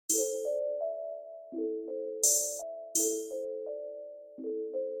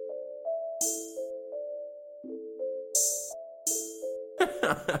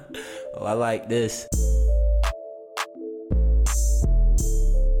Oh, I like this.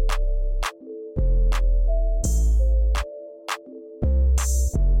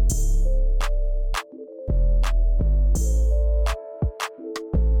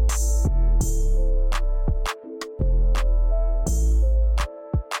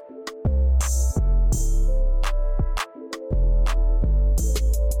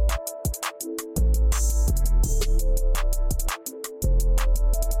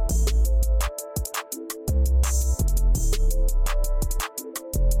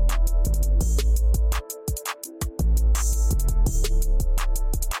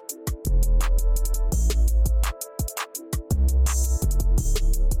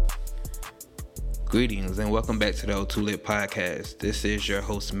 Greetings and welcome back to the O2 Lit Podcast. This is your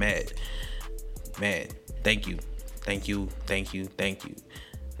host, Matt. Man, thank you.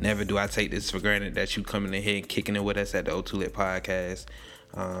 Never do I take this for granted that you coming in here and kicking it with us at the O2 Lit Podcast,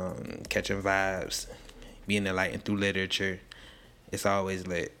 catching vibes, being enlightened through literature. It's always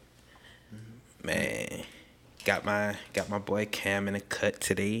lit. Man, got my boy Cam in the cut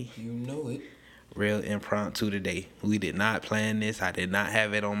today. You know it. Real impromptu today. We did not plan this. I did not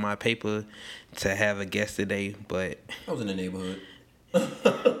have it on my paper to have a guest today, but I was in the neighborhood. I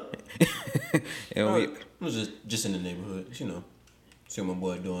was just in the neighborhood, see what my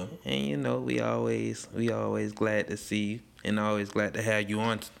boy doing. And we always glad to see you and always glad to have you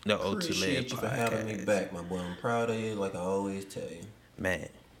on the O2 Lit Podcast. Appreciate you for having me back, my boy. I'm proud of you, like I always tell you. Man,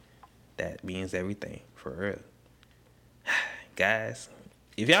 that means everything, for real. Guys,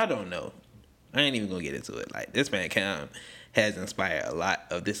 if y'all don't know, I ain't even gonna get into it. Like, this man Cam has inspired a lot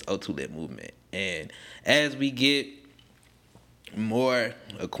of this O2 Lit movement. And as we get more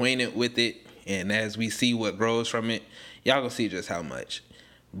acquainted with it and as we see what grows from it, y'all gonna see just how much.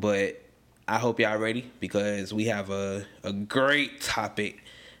 But I hope y'all ready because we have a great topic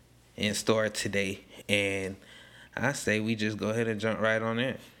in store today. And I say we just go ahead and jump right on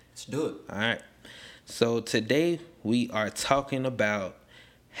in. Let's do it. All right. So today we are talking about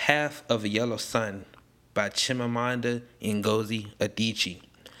Half of a Yellow Sun by Chimamanda Ngozi Adichie.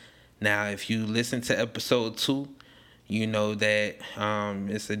 Now, if you listen to episode 2, you know that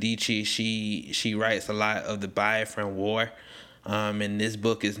Miss Adichie, she writes a lot of the Biafran War, and this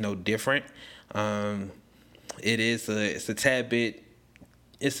book is no different. It's a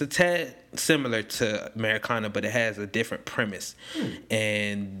tad similar to Americana, but it has a different premise.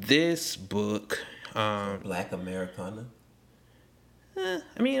 And this book, Black Americana.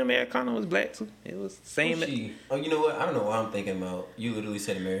 Americana was black too. It was the same. Oh, you know what? I don't know what I'm thinking about. You literally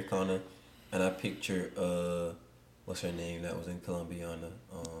said Americana, and I pictured what's her name that was in Colombiana?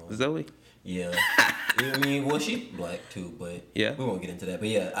 Zoe. Yeah. Well, she's black too, but yeah, we won't get into that. But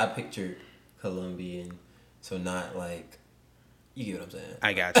yeah, I pictured Colombian, so not like. You get what I'm saying?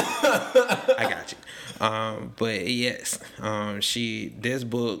 I got you. But yes, this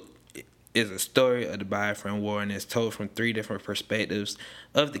book is a story of the Biafran War, and it's told from 3 different perspectives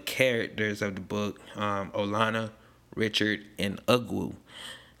of the characters of the book, Olana, Richard, and Ugwu.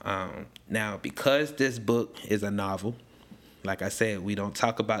 Now, because this book is a novel, like I said, we don't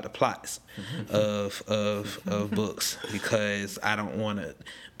talk about the plots of books because I don't want to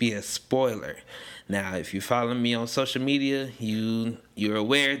be a spoiler. Now, if you follow me on social media, you're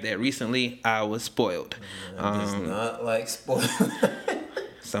aware that recently I was spoiled. It's not like spoiled.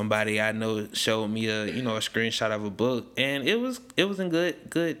 Somebody I know showed me a screenshot of a book, and it was in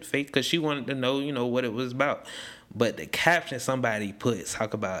good faith because she wanted to know what it was about. But the caption somebody put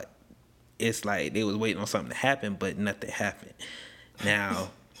talk about, it's like they was waiting on something to happen, but nothing happened. Now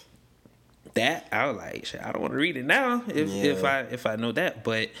that I was like, shit, I don't want to read it now if I know that.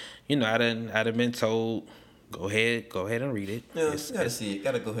 But I'd have been told, go ahead and read it. Yeah, you gotta see it.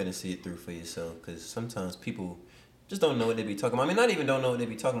 Gotta go ahead and see it through for yourself because sometimes people just don't know what they be talking about. Not even don't know what they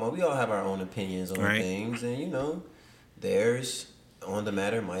be talking about. We all have our own opinions on things, and theirs on the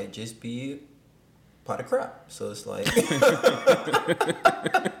matter might just be a pot of crap. So it's like,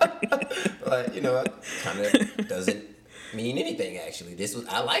 kind of doesn't mean anything. Actually,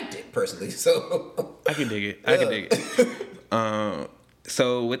 I liked it personally, so I can dig it.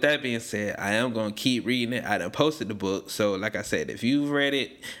 So with that being said, I am going to keep reading it. I done posted the book. So like I said, if you've read it,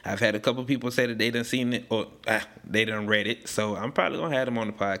 I've had a couple people say that they done seen it or they done read it. So I'm probably going to have them on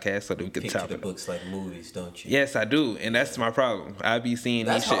the podcast so that we can talk about it. You picture the books like movies, don't you? Yes, I do. And that's my problem. I be seeing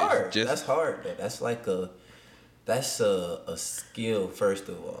these shit. That's hard. That's a skill, first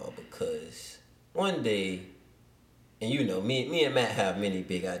of all, because one day, and me and Matt have many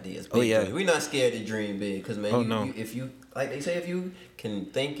big ideas. Dreams. We're not scared to dream big because, man, if you like they say, if you can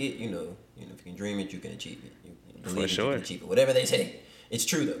think it, if you can dream it, you can achieve it. You believe For sure. You can achieve it. Whatever they say. it's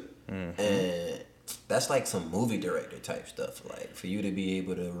true though, and that's like some movie director type stuff. Like for you to be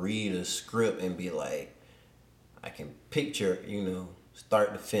able to read a script and be like, I can picture,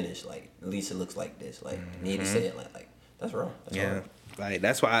 start to finish. Like at least it looks like this. Like need to say it like that's wrong. That's hard. Like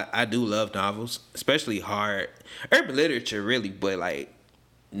that's why I do love novels, especially hard urban literature, really. But like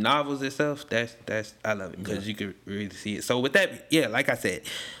novels itself, that's I love it because you can really see it. So with that, like I said,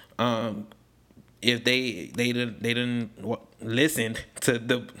 if they didn't listen to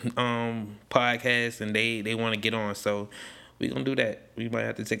the podcast and they want to get on, so we gonna do that. We might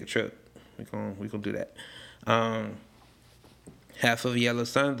have to take a trip. We gonna do that. Half of Yellow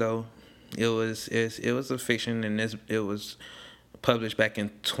Sun though, it was a fiction, and it was published back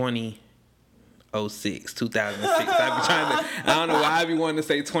in 2006. I don't know why I be wanting to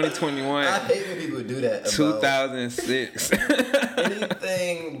say 2021. I hate when people do that. 2006.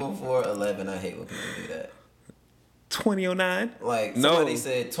 Anything before 11, I hate when people do that. 2009? Like somebody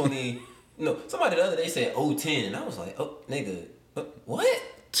said 20. No, somebody the other day said 010, and I was like, oh nigga, what?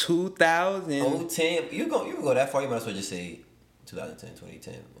 2000. 010. You go that far, you might as well just say 2010,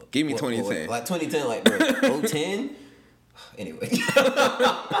 2010. Give me 2010. Like 2010, like bro, 010. Anyway.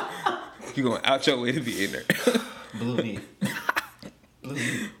 You going out your way to be in there. Blue me.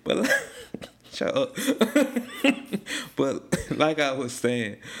 But shut up. But like I was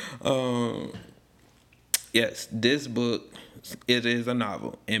saying, yes, this book, it is a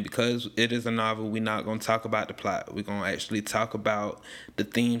novel, and because it is a novel, we're not going to talk about the plot. We're going to actually talk about the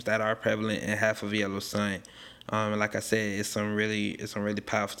themes that are prevalent in Half of Yellow Sun. And like I said, it's some really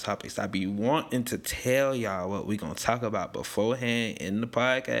powerful topics. I be wanting to tell y'all what we're going to talk about beforehand in the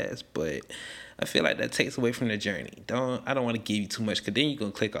podcast, but I feel like that takes away from the journey. I don't want to give you too much, because then you're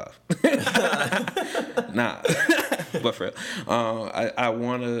going to click off. Nah. But for real, I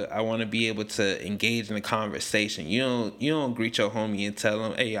wanna be able to engage in a conversation. You don't greet your homie and tell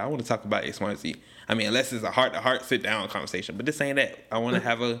them, hey, I want to talk about X, Y, Z. I mean, unless it's a heart-to-heart sit-down conversation. But this ain't that. I want to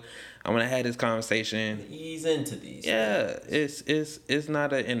have this conversation. Ease into these. Yeah, it's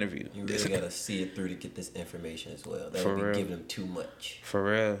not an interview. You really gotta see it through to get this information as well. That would be giving them too much.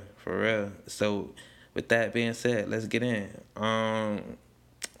 For real. So, with that being said, let's get in.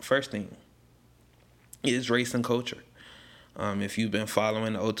 First thing is race and culture. If you've been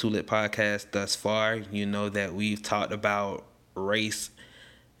following the O2 Lit podcast thus far, you know that we've talked about race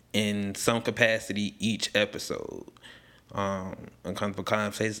in some capacity each episode. Uncomfortable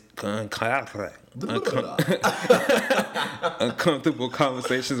conversations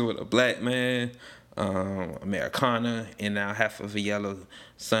with a black man, Americana, and now Half of a Yellow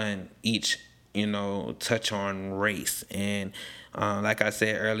Sun each, touch on race. And like I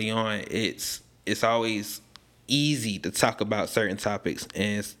said early on, it's always easy to talk about certain topics,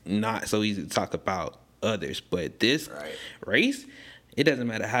 and it's not so easy to talk about others. But this race, it doesn't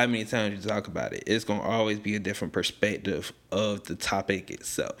matter how many times you talk about it, it's going to always be a different perspective of the topic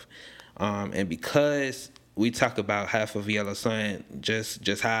itself. And because we talk about Half of Yellow Sun,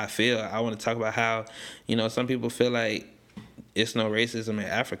 just how I feel, I want to talk about how, some people feel like it's no racism in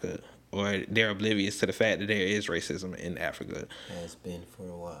Africa, or they're oblivious to the fact that there is racism in Africa. Has been for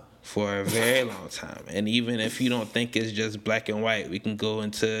a while. For a very long time. And even if you don't think it's just black and white, we can go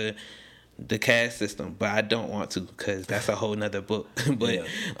into the caste system, but I don't want to, because that's a whole nother book.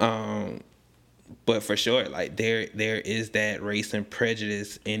 But for sure, like there is that race and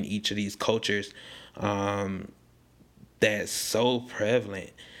prejudice in each of these cultures that's so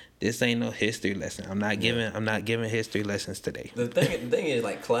prevalent. This ain't no history lesson. I'm not giving history lessons today. The thing is,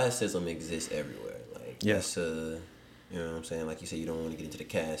 like, classism exists everywhere. Like, yes, you know what I'm saying? Like you said, you don't want to get into the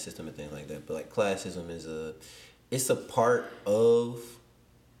caste system and things like that, but like classism it's a part of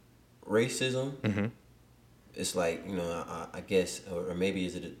racism. Mm-hmm. It's like, I guess, or maybe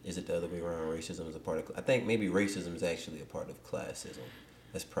is it the other way around? Racism is a part of. I think maybe racism is actually a part of classism.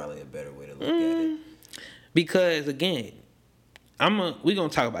 That's probably a better way to look at it. Because again, we're gonna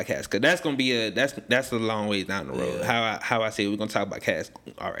talk about caste, because that's gonna be that's a long ways down the road. Yeah. How I say it, we're gonna talk about caste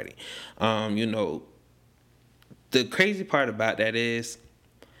already. The crazy part about that is,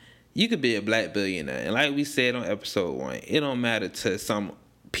 you could be a black billionaire, and like we said on episode 1, it don't matter to some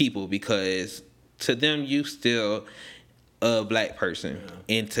people, because to them you still a black person,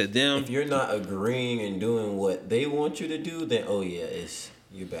 and to them, if you're not agreeing and doing what they want you to do, then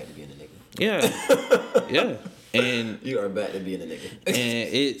you're back to being a nigga. Yeah. And you are back to being a nigga. And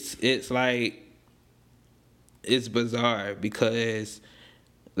it's like, it's bizarre, because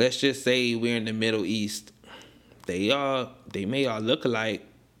let's just say we're in the Middle East. They may all look alike,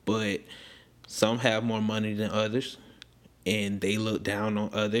 but some have more money than others, and they look down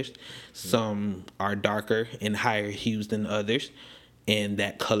on others. Some are darker and higher hues than others, and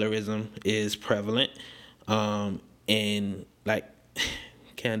that colorism is prevalent. And like,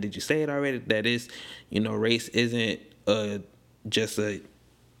 Cam, did you say it already? That is, race isn't just a.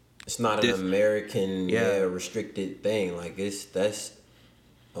 It's not an American restricted thing. Like that's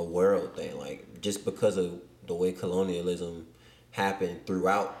a world thing. Like just because of the way colonialism happened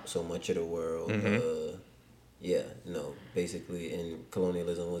throughout so much of the world. Basically, and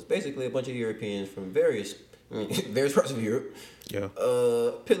colonialism was basically a bunch of Europeans from various parts of Europe,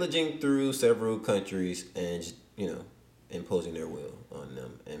 pillaging through several countries and just, imposing their will on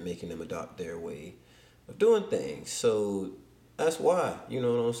them and making them adopt their way of doing things. So that's why, you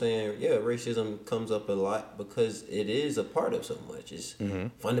know what I'm saying? Yeah, racism comes up a lot because it is a part of so much. It's a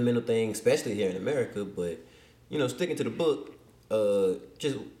fundamental thing, especially here in America. But, sticking to the book,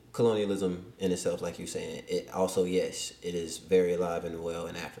 just colonialism in itself, like you're saying, it also, yes, it is very alive and well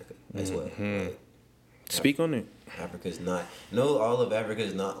in Africa as well. Like, Speak on it. Africa's not. No, all of Africa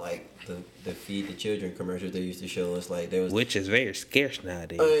is not like the feed the children commercials they used to show us. Like there was, which is very scarce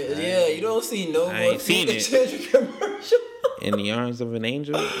nowadays. You don't see no more feed the children commercial. In the arms of an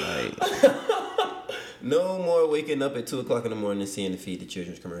angel, like no more waking up at 2:00 in the morning and seeing the feed the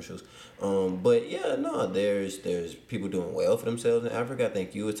children's commercials. But yeah, no, there's people doing well for themselves in Africa. I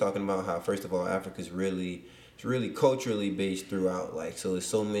think you were talking about how first of all Africa's really culturally based throughout. Like so, there's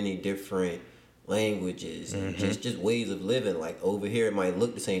so many different languages and just ways of living. Like over here it might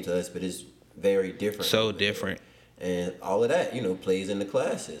look the same to us, but it's very different. So different. And all of that, plays into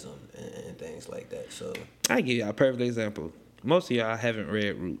classism and things like that. So I give y'all a perfect example. Most of y'all haven't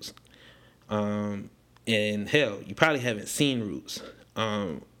read Roots. And hell, you probably haven't seen Roots.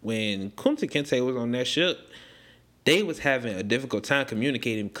 When Kunta Kinte was on that ship, they was having a difficult time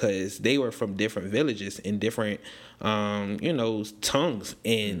communicating because they were from different villages and different, tongues,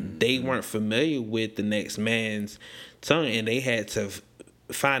 and they weren't familiar with the next man's tongue, and they had to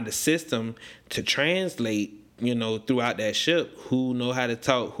find a system to translate, throughout that ship who know how to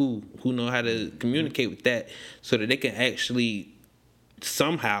talk, who know how to communicate with that, so that they can actually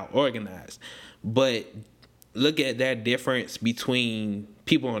somehow organize. But look at that difference between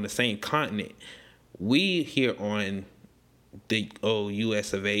people on the same continent. We here on the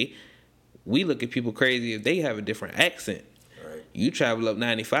U.S. of A., we look at people crazy if they have a different accent. Right. You travel up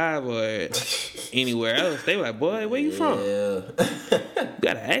 95 or anywhere else, they like, boy, where you from? Yeah. You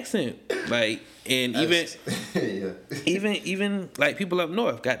got an accent. Like, and even like people up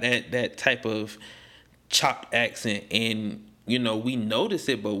north got that type of chopped accent, and we notice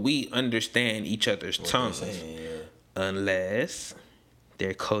it, but we understand each other's tongues, unless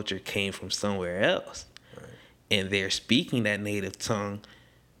their culture came from somewhere else, and they're speaking that native tongue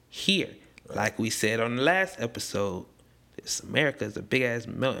here. Right. Like we said on the last episode, America is a big ass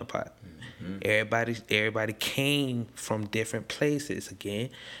melting pot. Everybody came from different places.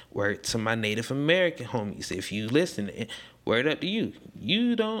 Again, word to my Native American homies. If you listening, word up to you.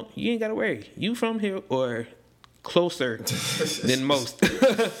 You ain't gotta worry. You from here or closer than most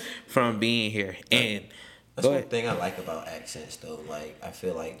from being here. And that's one thing I like about accents, though. Like, I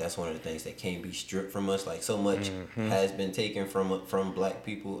feel like that's one of the things that can't be stripped from us. Like, so much has been taken from black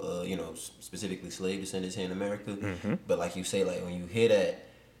people, specifically slave descendants here in America. But like you say, like when you hear that,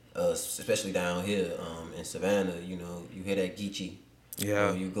 especially down here in Savannah, you hear that Geechee.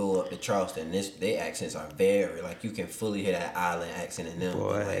 Yeah. You go up to Charleston, their accents are very, like, you can fully hear that island accent in them.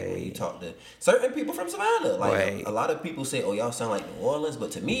 But, like, when you talk to certain people from Savannah, like, a lot of people say, oh, y'all sound like New Orleans.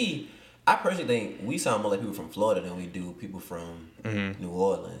 But to me, I personally think we sound more like people from Florida than we do people from New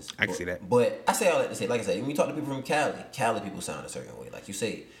Orleans. I can see that. But I say all that to say, like I said, when you talk to people from Cali people sound a certain way. Like you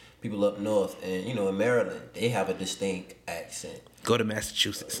say, people up north and, in Maryland, they have a distinct accent. Go to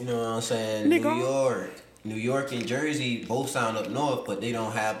Massachusetts. You know what I'm saying? New York and Jersey both sound up north, but they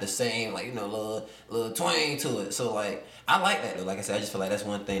don't have the same, like, little twang to it. So, like, I like that, though. Like I said, I just feel like that's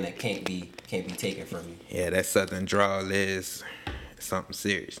one thing that can't be taken from you. Yeah, that southern drawl is something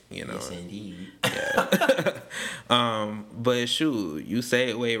serious, Yes, indeed. Yeah. But shoot, you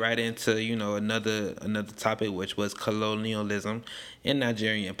segue right into, another topic, which was colonialism in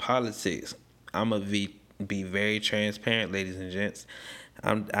Nigerian politics. I'm going to be very transparent, ladies and gents.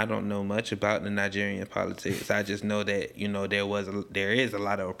 I don't know much about the Nigerian politics. I just know that there is a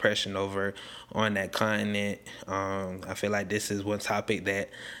lot of oppression over on that continent. I feel like this is one topic that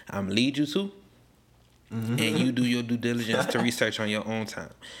I'm lead you to, and you do your due diligence to research on your own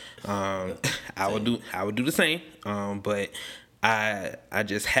time. I would do the same, but I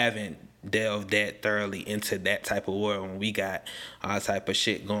just haven't delve that thoroughly into that type of war when we got all type of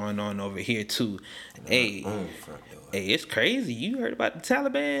shit going on over here too. Hey, it's crazy. You heard about the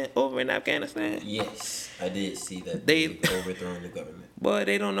Taliban over in Afghanistan? Yes, I did see that They've overthrown the government. Boy,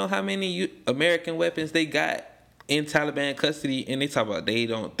 they don't know how many American weapons they got in Taliban custody, and they talk about they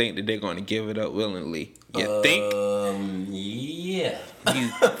don't think that they're going to give it up willingly. You think? Yeah. You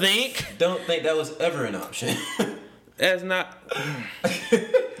think? Don't think that was ever an option. That's not.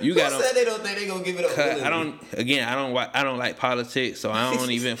 You got. Who said they don't think they're gonna give it up willingly? I don't like politics, so I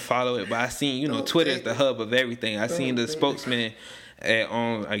don't even follow it. But I seen, Twitter is the hub of everything. I seen the spokesman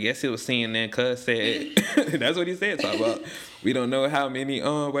on, I guess it was CNN, cuz said that's what he said. Talk about we don't know how many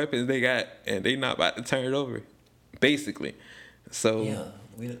weapons they got, and they not about to turn it over, basically. So yeah,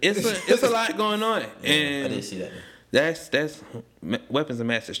 it's a lot going on, and I didn't see that. That's weapons of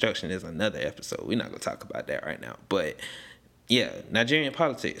mass destruction is another episode. We're not gonna talk about that right now, but yeah, Nigerian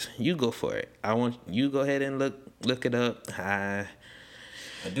politics. You go for it. I want you go ahead and look it up. I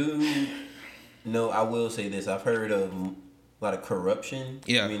do know. I will say this. I've heard of a lot of corruption.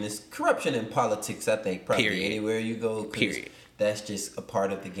 Yeah, I mean, it's corruption in politics. I think probably anywhere you go. Period. That's just a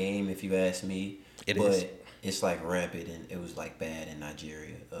part of the game, if you ask me. It is. It's like rampant, and it was like bad in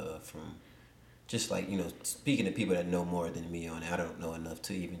Nigeria. From just like, speaking to people that know more than me on it, I don't know enough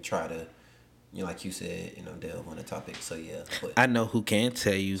to even try to, like you said, delve on the topic. So yeah, but I know who can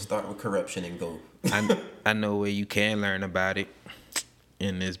tell you. Start with corruption and go. I know where you can learn about it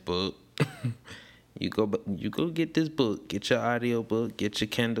in this book. You go get this book, get your audio book, get your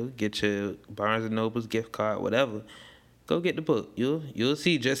Kindle, get your Barnes and Noble's gift card, whatever. Go get the book. You'll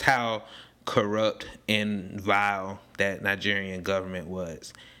see just how corrupt and vile that Nigerian government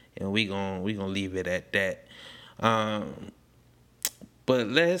was. And we gonna leave it at that. But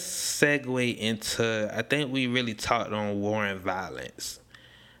let's segue into. I think we really talked on war and violence.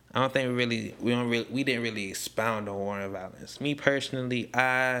 I don't think we didn't really expound on war and violence. Me personally,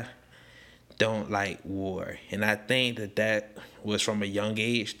 I don't like war, and I think that was from a young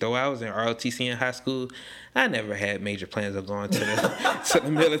age. Though I was in ROTC in high school, I never had major plans of going to the to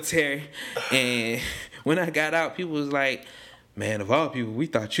the military. And when I got out, people was like, man, of all people, we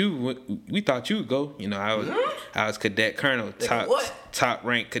thought you would go. I was cadet colonel, top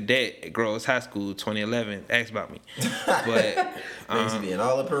ranked cadet at Groves High School, 2011. Ask about me. But used to be in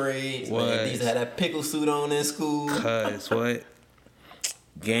all the parades. Man, these had that pickle suit on in school. Cause what?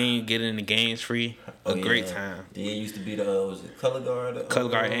 Getting in the games free. Great time. Yeah, it used to be the color guard. Color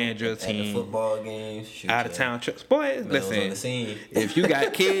guard and drill at team. The football games. Out of town trips. Boy, listen. If you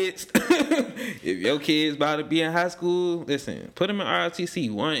got kids, if your kids about to be in high school, listen, put them in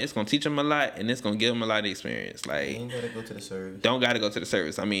ROTC. One, it's gonna teach them a lot, and it's gonna give them a lot of experience. Like, you ain't gotta go to the service. Don't gotta go to the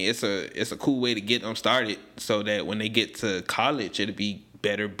service. I mean, it's a cool way to get them started, so that when they get to college, it'll be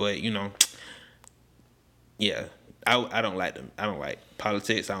better. But yeah. I don't like them. I don't like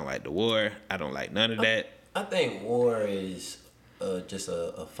politics. I don't like the war. I don't like none of that. I think war is just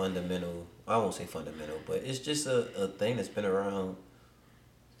a fundamental. I won't say fundamental, but it's just a thing that's been around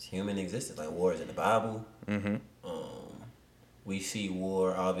human existence. Like war is in the Bible. Mm-hmm. We see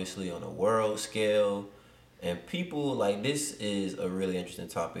war obviously on a world scale, and people like this is a really interesting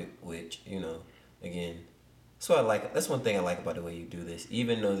topic. Which again. So that's one thing I like about the way you do this.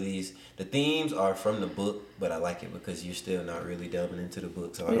 Even though the themes are from the book, but I like it because you're still not really delving into the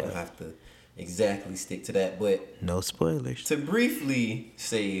book, so I don't have to exactly stick to that. But no spoilers. To briefly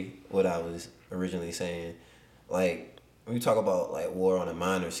say what I was originally saying, like when you talk about like war on a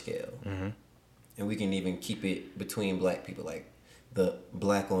minor scale, mm-hmm. and we can even keep it between black people, like the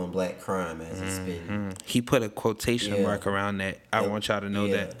black on black crime as it's been. He put a quotation mark around that. I want y'all to know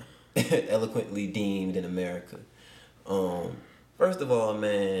that. Eloquently deemed in America. First of all,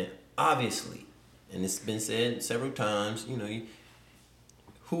 man, obviously, and it's been said several times,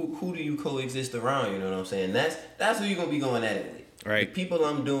 who do you coexist around? You know what I'm saying? That's who you're gonna be going at it with. Right. The people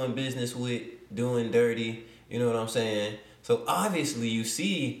I'm doing business with, doing dirty. You know what I'm saying? So obviously, you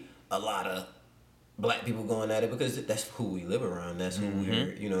see a lot of black people going at it because that's who we live around. That's who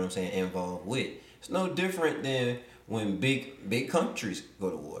we're, you know what I'm saying, involved with. It's no different than when big countries go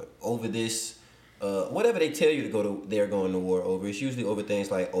to war over this, whatever they tell you to go to, they're going to war over. It's usually over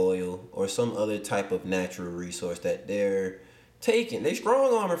things like oil or some other type of natural resource that they're taking. They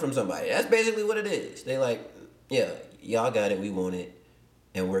strong armor from somebody. That's basically what it is. They like, yeah, y'all got it, we want it,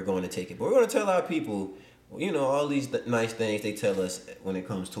 and we're going to take it. But we're going to tell our people, all these nice things they tell us when it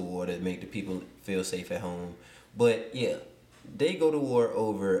comes to war that make the people feel safe at home. But yeah, they go to war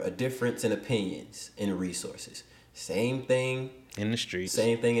over a difference in opinions and resources. Same thing in the streets.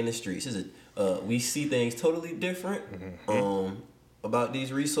 Same thing in the streets. We see things totally different. about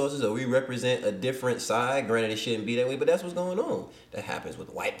these resources, or we represent a different side. Granted, it shouldn't be that way, but that's what's going on. That happens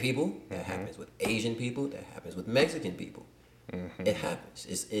with white people. That happens with Asian people. That happens with Mexican people. It happens.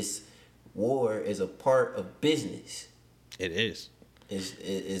 It's war is a part of business. It is.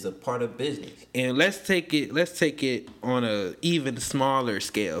 Is a part of business. And let's take it on a even smaller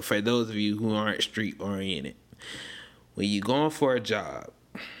scale for those of you who aren't street oriented. When you're going for a job,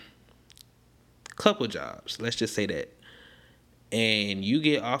 couple jobs, let's just say that, and you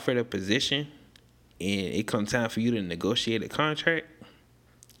get offered a position and it comes time for you to negotiate a contract,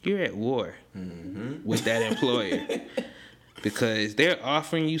 you're at war with that employer. Because they're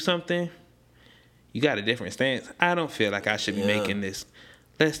offering you something, you got a different stance. I don't feel like I should be making this.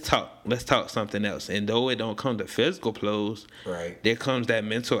 Let's talk something else. And though it don't come to physical blows, right, there comes that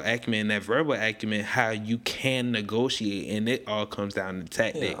mental acumen, that verbal acumen, how you can negotiate, and it all comes down to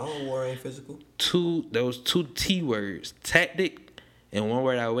tactic. Yeah, all war ain't physical. Those two T words, tactic, and one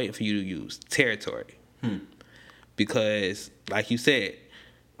word I'm waiting for you to use, territory. Because, like you said,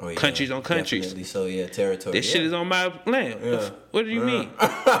 countries on countries. Definitely so, territory. This shit is on my land. Yeah. What do you mean?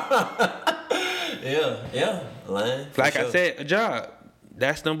 Land. Like I said, a job.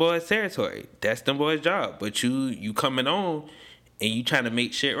 That's them boys' territory. That's them boys' job. But you coming on and you trying to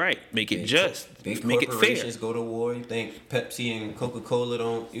make shit right. Make it just. Big make it fair. Corporations go to war. You think Pepsi and Coca-Cola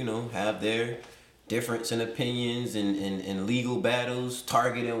don't, have their difference in opinions and legal battles,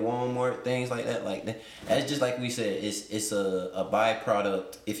 Target and Walmart, things like that. Like that. That's just like we said, it's a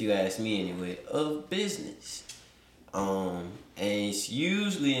byproduct, if you ask me anyway, of business. And it's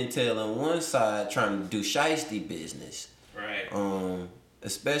usually entailing one side trying to do shiesty business. Right.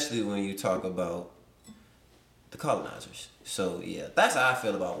 Especially when you talk about the colonizers. So yeah, that's how I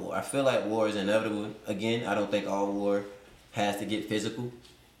feel about war. I feel like war is inevitable. Again, I don't think all war has to get physical,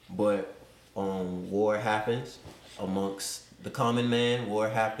 but war happens amongst the common man. War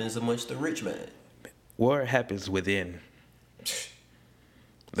happens amongst the rich man. War happens within.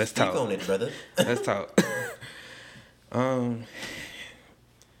 Let's talk. Speak on it, brother. Let's talk. When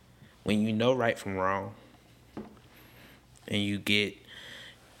you know right from wrong, and you get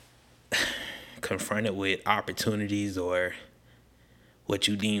confronted with opportunities or what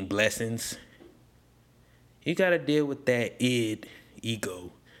you deem blessings, you gotta deal with that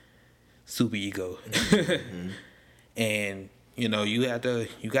ego, super ego. And you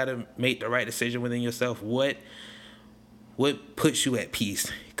gotta make the right decision within yourself. What puts you at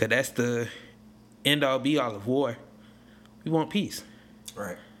peace? Cause that's the end all be all of war. We want peace.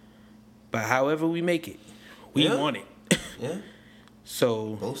 Right. But however we make it, we want it. Yeah.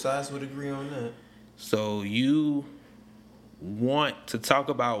 So both sides would agree on that. So you want to talk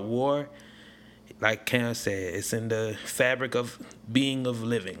about war, like Cam said, it's in the fabric of being, of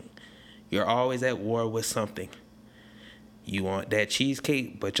living. You're always at war with something. You want that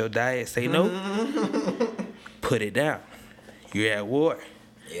cheesecake, but your diet say no? Put it down. You're at war.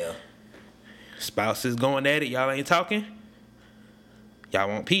 Yeah. Spouse is going at it, y'all ain't talking. Y'all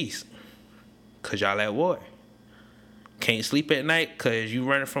want peace, cause y'all at war. Can't sleep at night cause you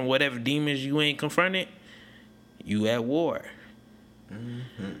running from whatever demons you ain't confronted. You at war.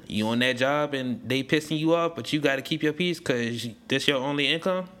 You on that job and they pissing you off, but you got to keep your peace cause this your only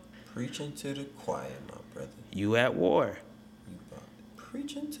income. Preaching to the choir, my brother. You at war. You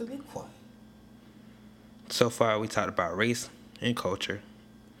preaching to the choir. So far, we talked about race and culture.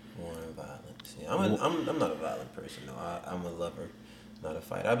 War and violence. Yeah, I'm not a violent person. No, I'm a lover, not a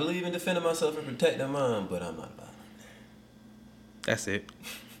fighter. I believe in defending myself and protecting mine, but I'm not violent. That's it.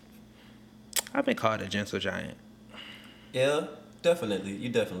 I've been called a gentle giant. Yeah, definitely. You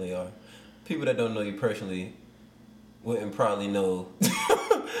definitely are. People that don't know you personally wouldn't probably know.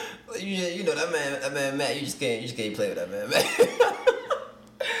 You know that man Matt. You just can't play with that man Matt.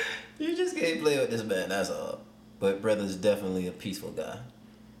 You just can't play with this man. That's all. But brother's definitely a peaceful guy.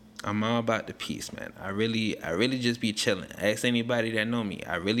 I'm all about the peace, man. I really just be chilling. Ask anybody that know me.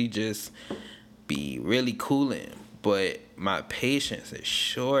 I really just be really cooling. But my patience is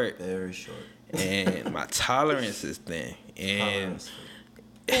short. Very short. And my tolerance is thin. And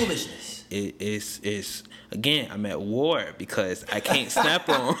foolishness. It's again, I'm at war because I can't snap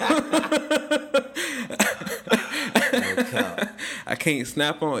on. I can't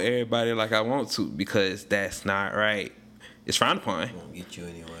snap on everybody like I want to because that's not right. It's frowned upon. It won't get you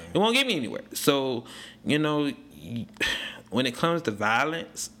anywhere. It won't get me anywhere. So, when it comes to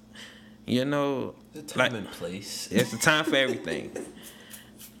violence, there's a time and place. It's a time for everything.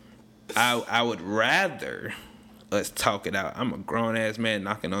 I would rather us talk it out. I'm a grown ass man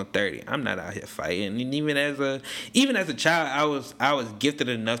knocking on 30. I'm not out here fighting. And even as a child, I was gifted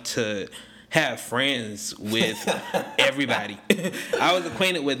enough to have friends with everybody. I was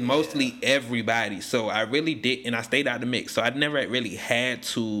acquainted with mostly everybody, so I really did, and I stayed out of the mix. So I never really had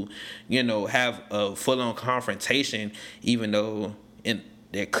to, have a full-on confrontation, even though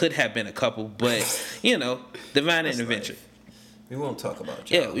there could have been a couple, but divine intervention. Life. We won't talk about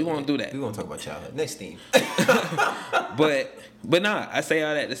childhood. Yeah, we won't do that. We won't talk about childhood. Next theme. but nah, I say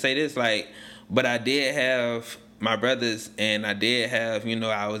all that to say this, but I did have my brothers, and I did have,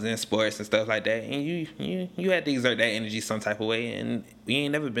 I was in sports and stuff like that, and you had to exert that energy some type of way, and we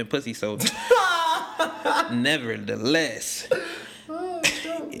ain't never been pussy, so nevertheless. Oh,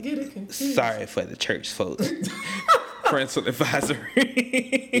 don't get it confused. Sorry for the church folks. Parental advisory.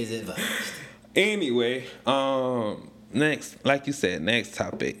 Is advised. Anyway, next, like you said, next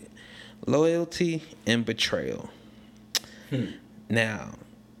topic. Loyalty and betrayal. Now,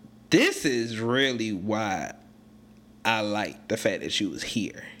 this is really why I like the fact that you was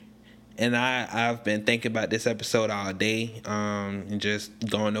here. And I've been thinking about this episode all day, and just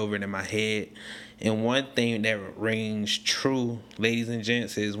going over it in my head. And one thing that rings true, ladies and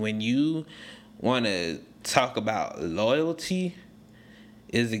gents, is when you want to talk about loyalty,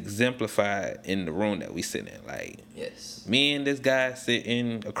 is exemplified in the room that we sit in. Like, yes, me and this guy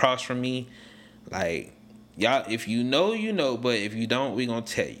sitting across from me, like, y'all, if you know, you know, but if you don't, we gonna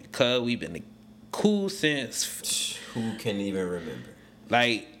tell you, cause we've been cool since. Who can even remember?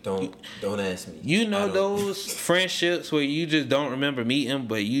 Like, don't ask me. You know those friendships where you just don't remember meeting,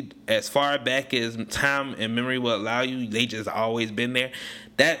 but you, as far back as time and memory will allow you, they just always been there.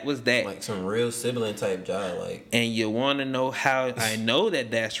 That was that. Like some real sibling type job, like. And you want to know how I know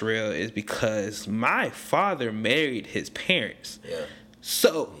that that's real is because my father married his parents. Yeah.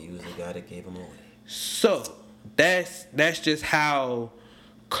 So he was the guy that gave him away. So that's just how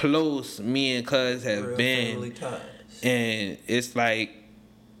close me and cuz have real been. Family ties. And it's like,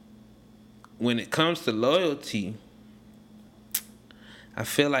 when it comes to loyalty, I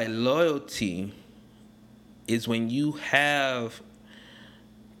feel like loyalty is when you have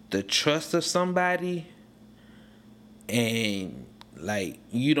the trust of somebody and like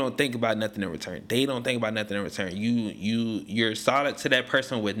you don't think about nothing in return. They don't think about nothing in return. You're solid to that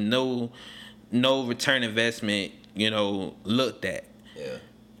person with no return investment, looked at. Yeah.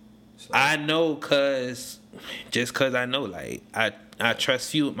 I know cause I know, like I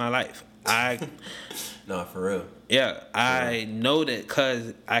trust you with my life. No, for real. Yeah, I know that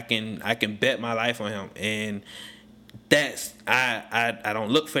cause I can bet my life on him, and that's I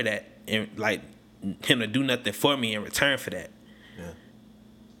don't look for that and like him to do nothing for me in return for that. Yeah.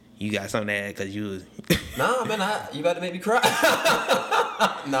 You got something to add cause you was Nah, man, you about to make me cry.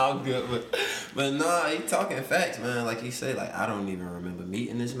 No, I'm good, but nah, he talking facts, man. Like he said, like I don't even remember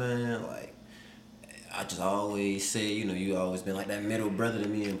meeting this man. Like I just always say, you always been like that middle brother to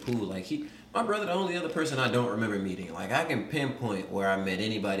me in pool. Like my brother, the only other person I don't remember meeting. Like I can pinpoint where I met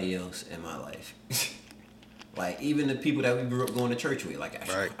anybody else in my life. Like even the people that we grew up going to church with. Like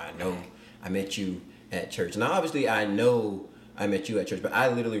I know I met you at church. Now obviously I know I met you at church, but I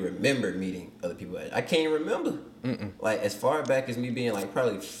literally remember meeting other people. I can't remember. Like as far back as me being like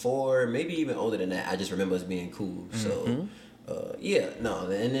probably 4, maybe even older than that. I just remember us being cool. So.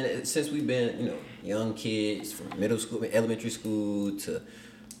 And then since we've been, young kids from middle school, elementary school to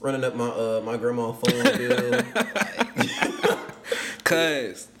running up my grandma's phone bill.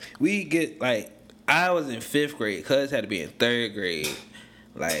 Cause we get like I was in 5th grade. Cuz had to be in 3rd grade.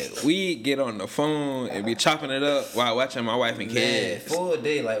 Like we get on the phone and be chopping it up while watching my wife and kids. Man, full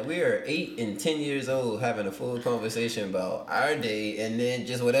day. Like we are 8 and 10 years old having a full conversation about our day, and then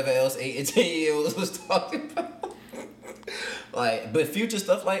just whatever else 8 and 10-year-olds was talking about. Like, but future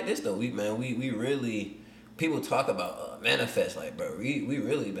stuff like this though, we really, people talk about manifest, like bro, we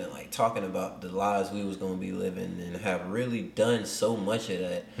really been like talking about the lives we was gonna be living and have really done so much of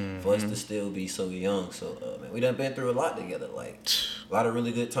that for us to still be so young. So man, we done been through a lot together, like a lot of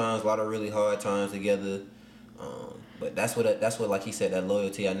really good times, a lot of really hard times together. But that's what like he said, that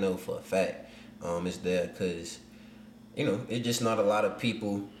loyalty I know for a fact is there, cause it's just not a lot of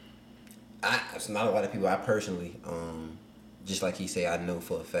people. It's not a lot of people I personally just like he said, I know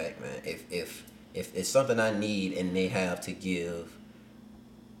for a fact, man. If it's something I need and they have to give,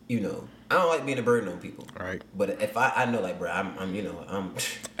 I don't like being a burden on people. Right. But if I know, like, bro, I'm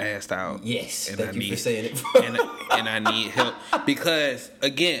assed out. Yes. And thank you for saying it. and I need help because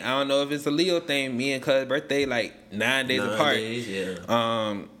again, I don't know if it's a Leo thing. Me and Cuz birthday like 9 days apart. Yeah.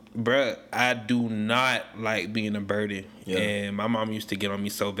 Bruh, I do not like being a burden. Yeah. And my mom used to get on me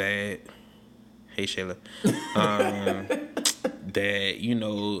so bad. Hey Shayla. That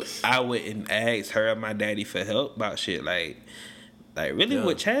I wouldn't ask her or my daddy for help about shit. Like like really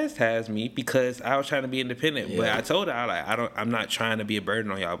what chastised me because I was trying to be independent. But I told her, I'm not trying to be a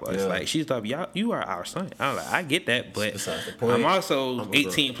burden on y'all boys. Like she's like, you are our son. I was like, I get that, but I'm also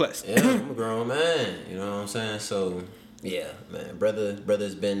 18 plus. Yeah, I'm a grown man. You know what I'm saying? So yeah, man,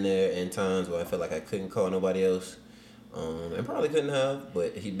 brother's been there in times where I felt like I couldn't call nobody else, and probably couldn't have,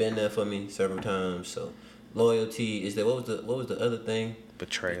 but he been there for me several times. So loyalty is that. What was the other thing?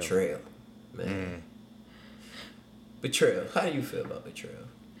 Betrayal, man. Betrayal. How do you feel about betrayal?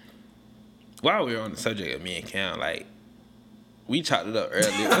 While we were on the subject of me and Cam, like, we chopped it up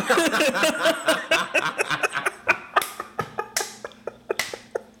earlier.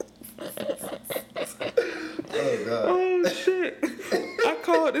 Oh God. Oh shit! I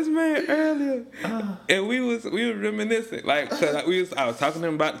called this man earlier, and we was reminiscing, like, cause I was talking to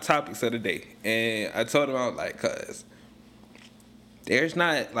him about the topics of the day, and I told him I was like, cause there's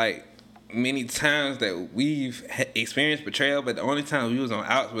not like many times that we've experienced betrayal, but the only time we was on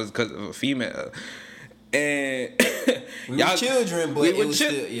outs was because of a female. And we were children, but it was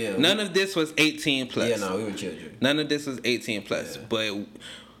still, none of this was 18 plus. Yeah, no, we were children. None of this was 18 plus, but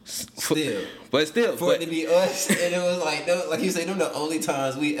still, for it to be us, and it was like you say, them the only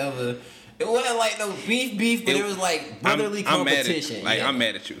times we ever. It wasn't like no beef, but it was like brotherly competition. I'm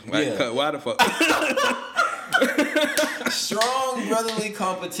mad at you. Like, why the fuck? Strong brotherly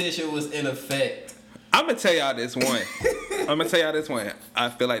competition was in effect. I'm gonna tell y'all this one. I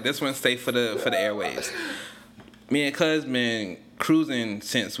feel like this one's safe for the airwaves. Me and Cuz been cruising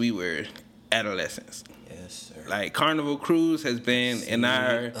since we were adolescents. Yes, sir. Like Carnival Cruise has been in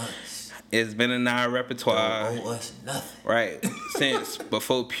our repertoire. Don't owe us nothing. Right, since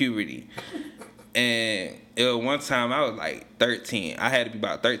before puberty. And it was one time I was like 13. I had to be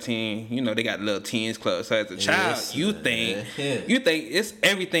about 13. You know, they got little teens club. So as a child, you think it's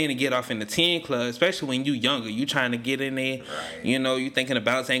everything to get off in the teen club, especially when you younger. You trying to get in there. Right. You know, you thinking the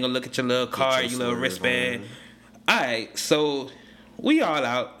bounce ain't gonna look at your little card, your little wristband. All right, so we all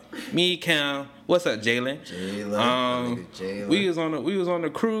out. Me, Cam, what's up, Jalen? Jalen. We was on the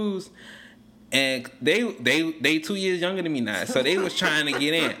cruise. And they 2 years younger than me now, so they was trying to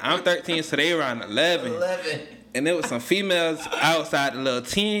get in. I'm 13, so they around 11. And there was some females outside the little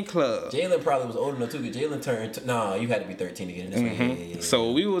teen club. Jalen probably was old enough too, because Jalen turned. You had to be 13 to get in this one. Yeah.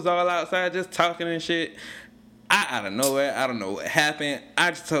 So we was all outside just talking and shit. Out of nowhere, I don't know what happened.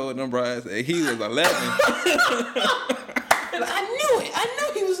 I just told them bros that he was 11. And I knew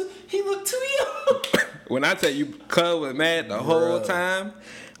he looked too young. When I tell you, Cuz was mad the whole time,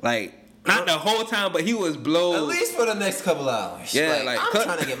 like. Not the whole time, but he was blown. At least for the next couple hours. Yeah, I'm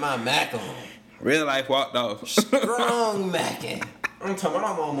trying to get my Mac on. Real life walked off. Strong Mackin'. I'm talking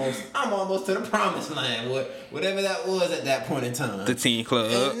about I'm almost to the promised land. Whatever that was at that point in time. The teen club.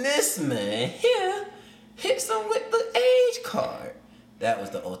 And this man here hits him with the age card. That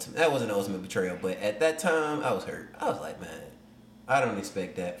was the ultimate. That wasn't the ultimate betrayal, but at that time I was hurt. I was like, man, I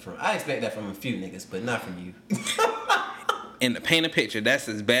expect that from a few niggas, but not from you. And to paint a picture, that's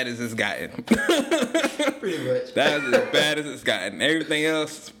as bad as it's gotten. Pretty much. That's as bad as it's gotten. Everything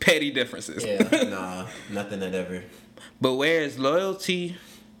else, petty differences. Yeah, nothing that ever. But whereas loyalty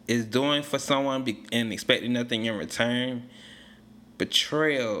is doing for someone and expecting nothing in return,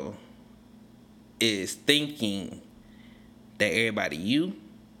 betrayal is thinking that everybody you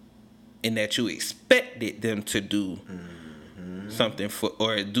and that you expected them to do something for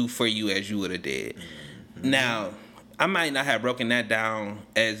or do for you as you would have did. Now, I might not have broken that down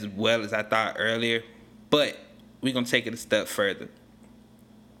as well as I thought earlier, but we're going to take it a step further.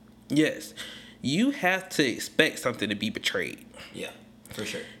 Yes, you have to expect something to be betrayed. Yeah, for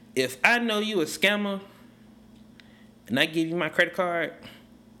sure. If I know you a scammer and I give you my credit card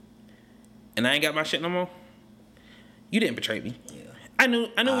and I ain't got my shit no more, you didn't betray me. Yeah. I knew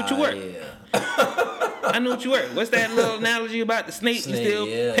what you were. Yeah. I knew what you were. What's that little analogy about the snake? You still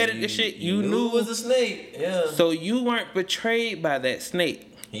petted the shit. You knew it was a snake. Yeah. So you weren't betrayed by that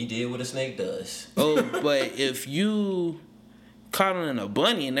snake. He did what a snake does. Oh, but if you caught him in a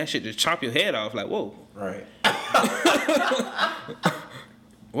bunny and that shit just chop your head off, like, whoa. Right.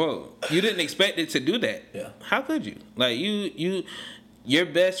 Whoa. You didn't expect it to do that. Yeah. How could you? Like your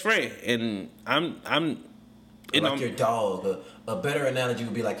best friend, and I'm like your dog. A better analogy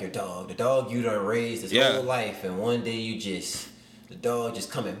would be like your dog. The dog you done raised his whole life, and one day the dog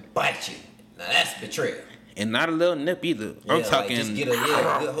just come and bite you. Now that's betrayal. And not a little nip either. Yeah, I'm talking. Just get a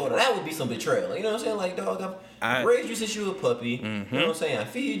good hold on. That would be some betrayal. You know what I'm saying? Like, dog, I raised you since you were a puppy. Mm-hmm. You know what I'm saying? I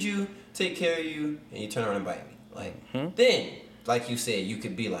feed you, take care of you, and you turn around and bite me. Like, then, like you said, you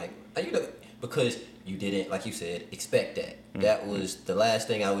could be like, you know, because you didn't, like you said, expect that. Mm-hmm. That was the last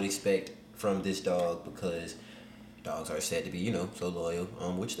thing I would expect from this dog, because dogs are said to be, so loyal,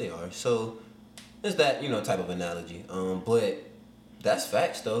 which they are. So it's that, type of analogy. But that's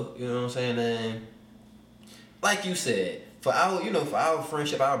facts though, you know what I'm saying? And like you said, for our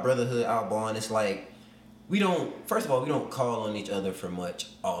friendship, our brotherhood, our bond, it's like first of all, we don't call on each other for much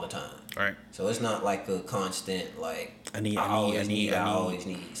all the time. Right. So it's not like a constant like I always need.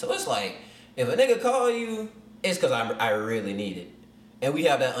 So it's like if a nigga call you, it's because I really need it. And we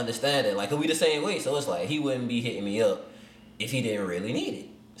have that understanding. Like, we the same way. So it's like he wouldn't be hitting me up if he didn't really need it.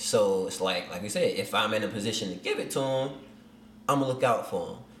 So it's like we said, if I'm in a position to give it to him, I'm going to look out for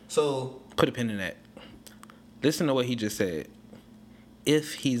him. So put a pin in that. Listen to what he just said.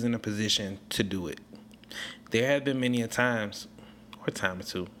 If he's in a position to do it. There have been many a times, or a time or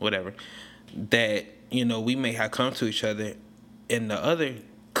two, whatever, that, we may have come to each other and the other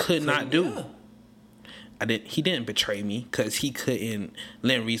could not do. Yeah. He didn't betray me because he couldn't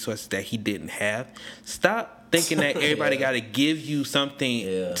lend resources that he didn't have. Stop thinking that everybody got to give you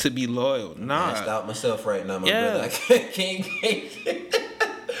something to be loyal. Nah. I stop myself right now, my brother. I can't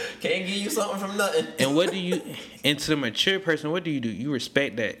give you something from nothing. And and to the mature person, what do? You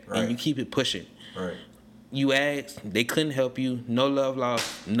respect that and you keep it pushing. Right. You asked, they couldn't help you, no love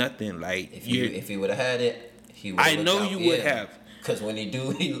lost, nothing. Like if he would have had it, he would. I know you would have. Because when he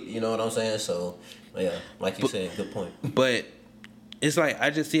do, you know what I'm saying. So yeah, like you said, good point. But it's like I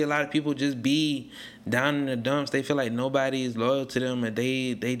just see a lot of people just be down in the dumps. They feel like nobody is loyal to them, and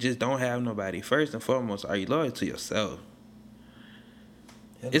they just don't have nobody. First and foremost, are you loyal to yourself?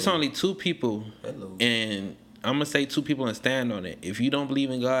 Hello. It's only two people, and I'm gonna say two people and stand on it. If you don't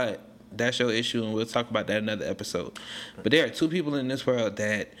believe in God, that's your issue, and we'll talk about that in another episode. But there are two people in this world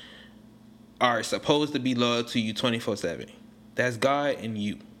that are supposed to be loyal to you 24/7. That's God and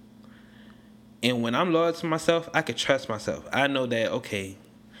you. And when I'm loyal to myself, I can trust myself. I know that, okay,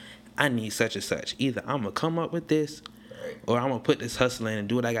 I need such and such. Either I'm going to come up with this, or I'm going to put this hustle in and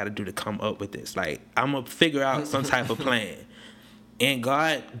do what I got to do to come up with this. Like, I'm going to figure out some type of plan. And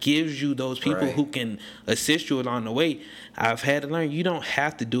God gives you those people who can assist you along the way. I've had to learn you don't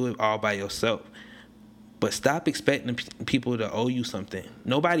have to do it all by yourself. But stop expecting people to owe you something.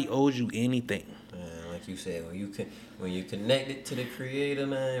 Nobody owes you anything. Man, like you said, when you're connected to the Creator,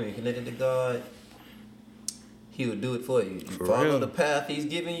 man, when you're connected to God, He will do it for you. You follow the path He's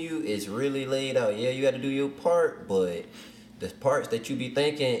giving you. It's really laid out. Yeah, you got to do your part, but the parts that you be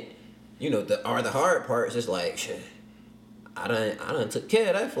thinking, are the hard parts. It's like, shit, I done took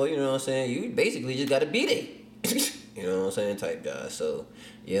care of that for you. You know what I'm saying? You basically just got to be there. You know what I'm saying? Type guy. So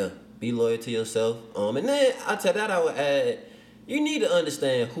yeah, be loyal to yourself. And then I would add, you need to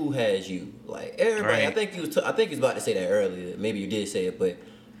understand who has you. Like everybody, I think you was about to say that earlier. Maybe you did say it, but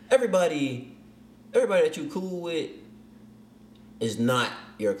everybody that you cool with is not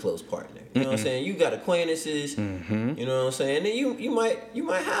your close partner. You know what I'm saying? You got acquaintances. Mm-hmm. You know what I'm saying? And you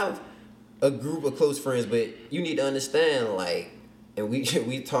might have a group of close friends, but you need to understand, like, and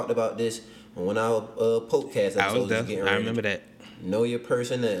we talked about this when our podcast episode was getting ready. I remember that. Know your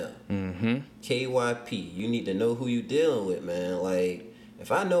personnel. Mm-hmm. KYP. You need to know who you dealing with, man. Like,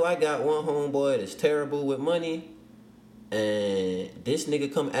 if I know I got one homeboy that's terrible with money, and this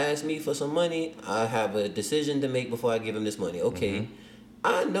nigga come ask me for some money, I have a decision to make before I give him this money. Okay,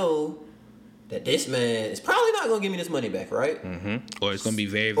 I know that this man is probably not gonna give me this money back, right? Mm-hmm. Or it's gonna be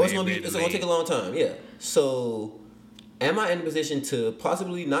very, or it's gonna take a long time. Yeah. So, am I in a position to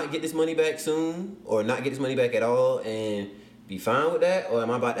possibly not get this money back soon, or not get this money back at all, and be fine with that, or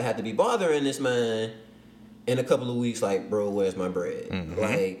am I about to have to be bothering this man in a couple of weeks? Like, bro, where's my bread? Mm-hmm.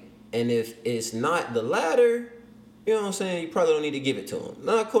 Like, and if it's not the latter, you know what I'm saying, you probably don't need to give it to him.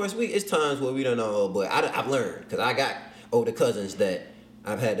 Now, of course, it's times where we don't know, but I've learned, because I got older cousins that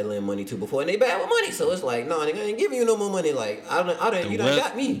I've had to lend money to before, and they bad with money, so it's like, no, nigga, I ain't giving you no more money. Like, you done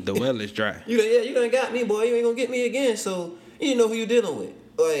got me. The well is dry. You done got me, boy. You ain't gonna get me again. So you know who you dealing with.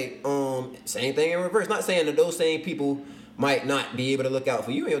 Like, same thing in reverse. Not saying that those same people might not be able to look out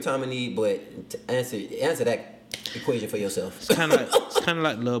for you in your time of need, but to answer that equation for yourself. It's kind of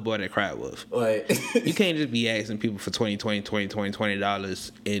like the little boy that cried wolf. Right. You can't just be asking people for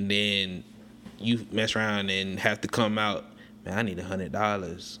 $20 and then you mess around and have to come out, man, I need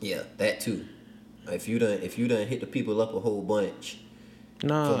 $100. Yeah, that too. If you done hit the people up a whole bunch, for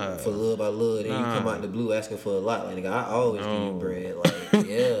little by little, then you come out the blue asking for a lot. Like, nigga, I always give you bread. Like,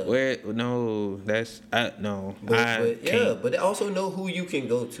 yeah. But also know who you can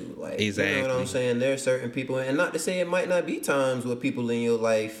go to. Like, exactly. You know what I'm saying? There are certain people, and not to say it might not be times where people in your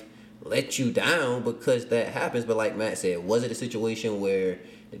life let you down, because that happens. But like Matt said, was it a situation where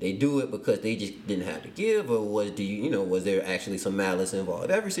did they do it because they just didn't have to give, or was there actually some malice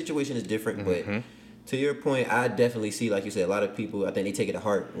involved? Every situation is different, but to your point, I definitely see, like you said, a lot of people, I think they take it to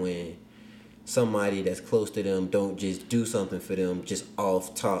heart when somebody that's close to them don't just do something for them just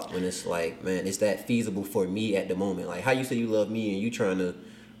off top, when it's like, man, is that feasible for me at the moment? Like how you say you love me and you trying to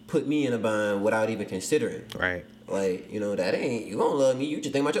put me in a bind without even considering. Right. Like, that ain't, you gonna love me, you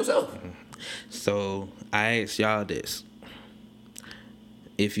just think about yourself. So I ask y'all this.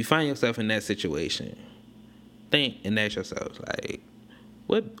 If you find yourself in that situation, think and ask yourself, like,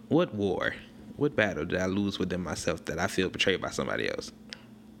 what war, what battle did I lose within myself that I feel betrayed by somebody else?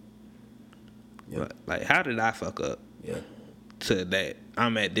 Yeah. Like, how did I fuck up? Yeah. To that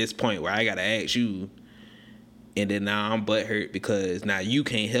I'm at this point where I gotta ask you, and then now I'm butthurt because now you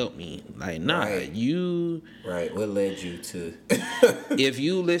can't help me. Like, nah, Right. you. Right. What led you to? If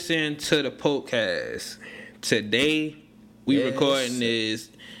you listen to the podcast today, we recording this.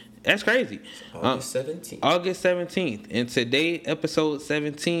 That's crazy. August 17th. August 17th, and today episode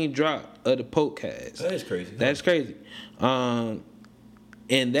 17 dropped of the podcast. That is crazy. That's crazy. And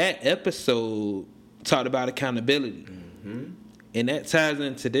that episode talked about accountability. Mm-hmm. And that ties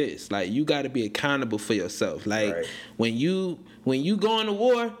into this. Like, you got to be accountable for yourself. Like, right. when you go into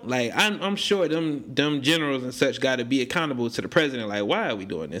war, like, I'm sure them generals and such got to be accountable to the president. Like, why are we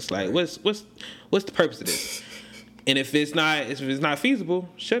doing this? Like, right. what's the purpose of this? And if it's not feasible,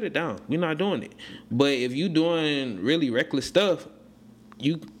 shut it down. We're not doing it. But if you doing really reckless stuff,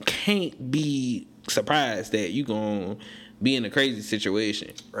 you can't be surprised that you gonna be in a crazy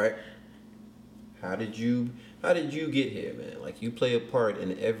situation. Right. How did you get here, man? Like, you play a part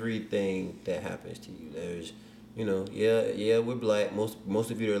in everything that happens to you. There's, we're black.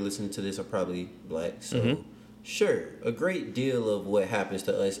 Most of you that are listening to this are probably black. So, sure, a great deal of what happens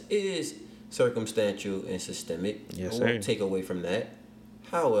to us is circumstantial and systemic. Yes, I won't take away from that.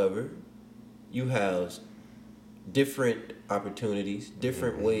 However, you have different opportunities,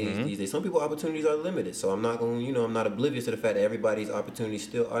 different ways these days. Some people's opportunities are limited. So I'm not going, I'm not oblivious to the fact that everybody's opportunities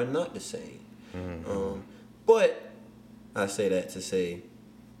still are not the same. But I say that to say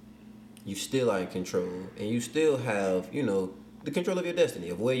you still are in control, and you still have, the control of your destiny,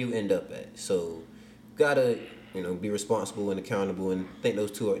 of where you end up at. So gotta, be responsible and accountable, and I think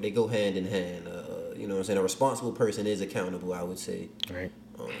those two they go hand in hand. You know what I'm saying? A responsible person is accountable, I would say. Right.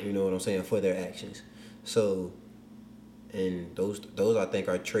 You know what I'm saying, for their actions. So, and those I think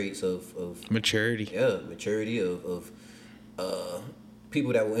are traits of maturity. Yeah, maturity of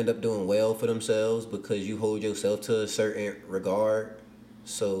people that will end up doing well for themselves because you hold yourself to a certain regard,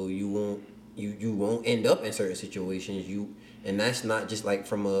 so you won't end up in certain situations. And that's not just like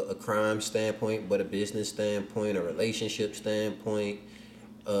from a crime standpoint, but a business standpoint, a relationship standpoint.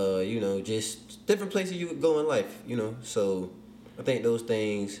 Just different places you would go in life. So I think those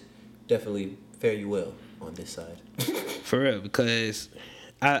things definitely fare you well on this side. For real, because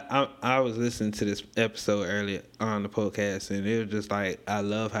I was listening to this episode earlier on the podcast, and it was just like, I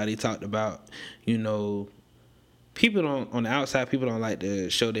love how they talked about, people on the outside, people don't like to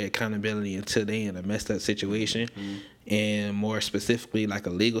show their accountability until they in a messed up situation, and more specifically like a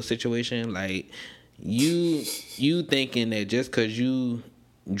legal situation. Like, you thinking that just because you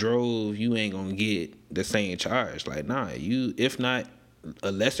drove, you ain't gonna get the same charge. Like, nah, if not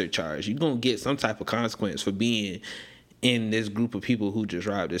a lesser charge, you gonna get some type of consequence for being in this group of people who just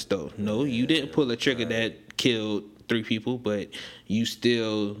robbed this store. No, you didn't pull a trigger that killed 3 people, but you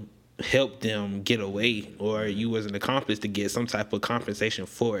still helped them get away, or you was an accomplice to get some type of compensation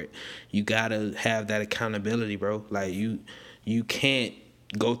for it. You gotta have that accountability, bro. Like, you can't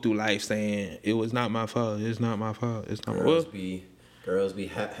go through life saying it was not my fault. It's not my fault. It's not my fault. Girls be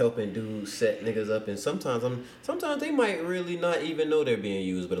helping dudes set niggas up, and sometimes they might really not even know they're being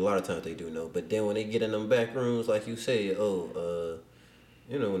used, but a lot of times they do know. But then when they get in them back rooms, like you say,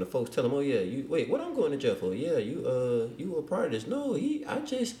 when the folks tell them, oh yeah, what I'm going to jail for? Yeah, you were part of this. No, I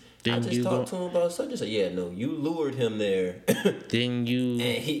just talked to him about such and such. Yeah, no, you lured him there. Then you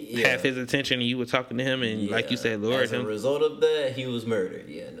have his attention, and you were talking to him, and like you said, lured him. As a result of that, he was murdered.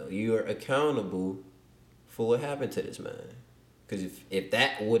 Yeah, no, you are accountable for what happened to this man. Because if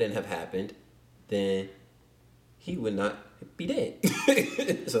that wouldn't have happened, then he would not be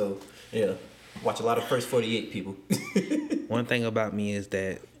dead. So, yeah. Watch a lot of First 48, people. One thing about me is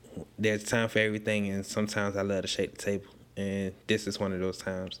that there's time for everything, and sometimes I love to shake the table. And this is one of those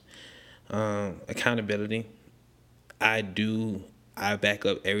times. Accountability. I back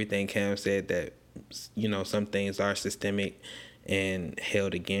up everything Cam said, that, some things are systemic and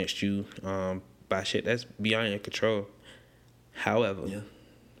held against you by shit that's beyond your control. However,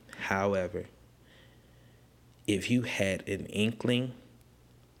 if you had an inkling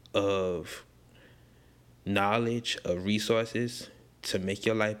of knowledge, of resources, to make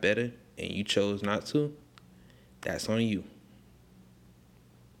your life better and you chose not to, that's on you.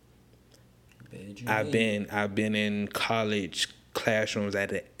 I've been in college classrooms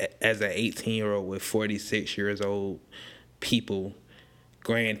as an 18-year-old with 46 years old people,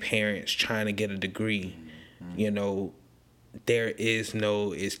 grandparents trying to get a degree. You know, there is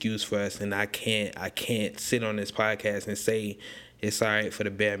no excuse for us, and I can't sit on this podcast and say it's all right for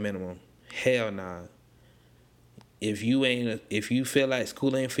the bare minimum. Hell nah. If you feel like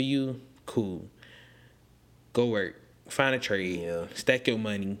school ain't for you, cool. Go work. Find a trade, stack your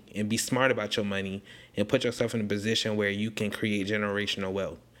money, and be smart about your money, and put yourself in a position where you can create generational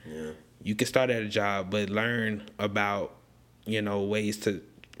wealth. Yeah. You can start at a job, but learn about, ways to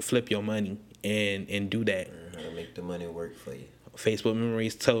flip your money and do that. Learn how to make the money work for you. Facebook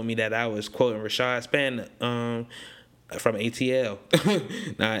Memories told me that I was quoting Rashad Span from ATL,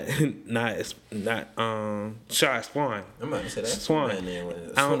 not Shot Swan. I'm about to say that Swan. I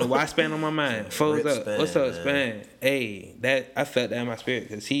don't know why Span on my mind. Foes up. Span, what's up, man. Span? Hey, that I felt that in my spirit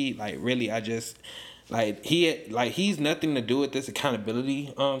because he he's nothing to do with this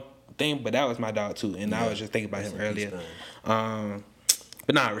accountability thing, but that was my dog too, and I was just thinking about him earlier.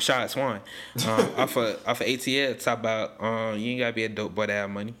 But nah, Rashad Swan off of ATL talk about you ain't gotta be a dope boy to have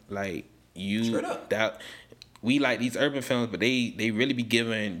money. Like you that. We like these urban films, but they really be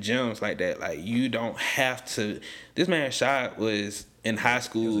giving gems like that. Like you don't have to. This man Shot was in high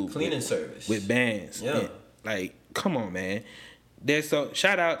school. It was a cleaning service with bands. Yeah, and, like come on, man.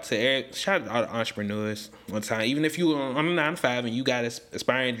 Shout out to Eric. Shout out to all the entrepreneurs one time. Even if you on a 9 to 5 and you got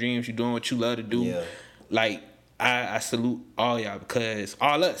aspiring dreams, you doing what you love to do. Yeah. Like I salute all y'all because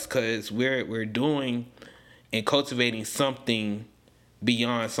we're doing and cultivating something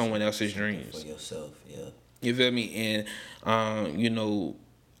beyond someone else's dreams. For yourself, yeah. You feel me? And,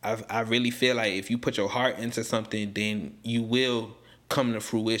 I really feel like if you put your heart into something, then you will come to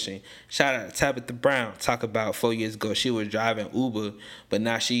fruition. Shout out to Tabitha Brown. Talk about 4 years ago, she was driving Uber, but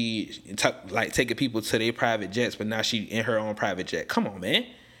now she taking people to their private jets, but now she in her own private jet. Come on, man.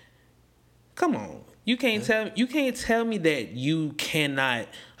 Come on. You can't tell me that you cannot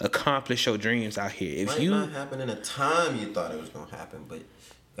accomplish your dreams out here. If might not happen in a time you thought it was gonna happen, but you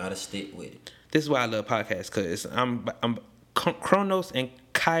gotta stick with it. This is why I love podcasts, because I'm Chronos and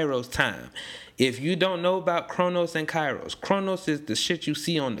Kairos time. If you don't know about Chronos and Kairos is the shit you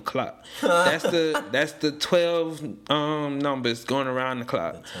see on the clock. That's the 12 numbers going around the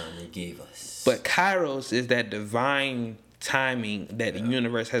clock. The time they gave us. But Kairos is that divine timing that the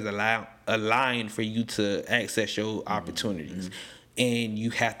universe has aligned for you to access your opportunities. And you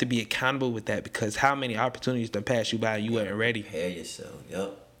have to be accountable with that, because how many opportunities done pass you by and you weren't ready? Prepare yourself.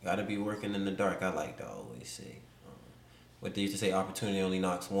 Yep. Gotta be working in the dark. I like to always say. What they used to say, opportunity only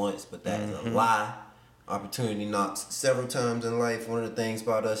knocks once, but that is a lie. Opportunity knocks several times in life. One of the things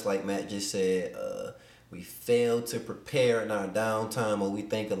about us, like Matt just said, we fail to prepare in our downtime, or we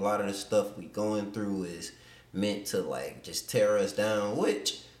think a lot of the stuff we going through is meant to just tear us down,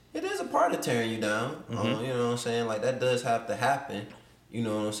 which it is a part of tearing you down. You know what I'm saying? Like that does have to happen. You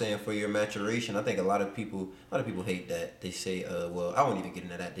know what I'm saying, for your maturation. I think a lot of people hate that. They say, well, I won't even get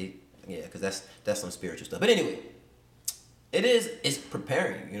into that. Because that's some spiritual stuff. But anyway, it's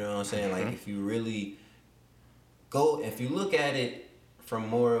preparing. You know what I'm saying? Like if you really if you look at it from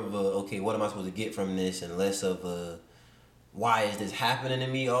more of a, okay, what am I supposed to get from this, and less of a, why is this happening to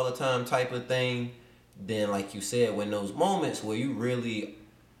me all the time type of thing, then like you said, when those moments where you really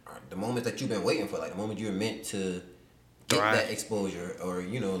are the moments that you've been waiting for, like the moment you're meant to get that exposure or,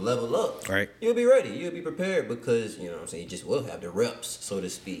 level up. Right. You'll be ready. You'll be prepared because, you know what I'm saying, you just will have the reps, so to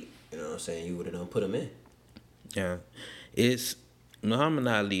speak. You know what I'm saying? You would have put them in. Yeah. It's Muhammad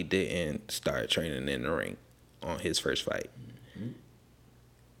Ali didn't start training in the ring on his first fight.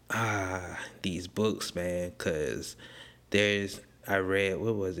 These books, man, because I read,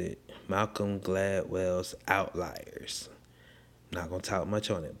 what was it? Malcolm Gladwell's Outliers. Not gonna talk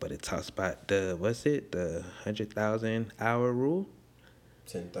much on it, but it talks about the 100,000 hour rule,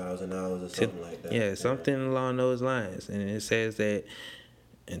 10,000 hours or something like that. Yeah, something along those lines, and it says that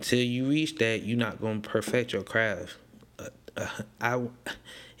until you reach that, you're not gonna perfect your craft.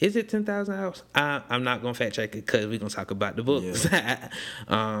 Is it 10,000 hours? I'm not gonna fact check it because we're gonna talk about the books. Yeah.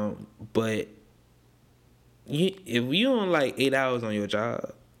 But if you on 8 hours on your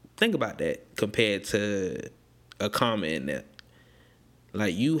job, think about that compared to a comment in there.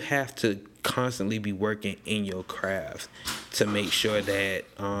 Like, you have to constantly be working in your craft to make sure that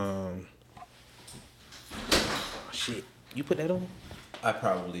shit, you put that on? I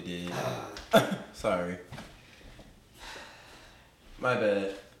probably did. Sorry. My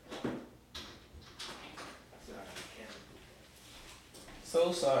bad.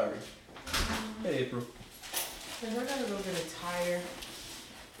 So sorry. Hey, April. I gotta go get a tire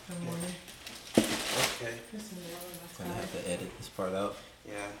in the morning. Okay. I'm gonna have to edit this part out.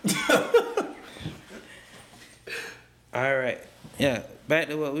 Yeah. All right. Yeah. Back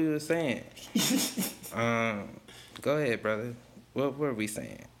to what we were saying. Go ahead, brother. What were we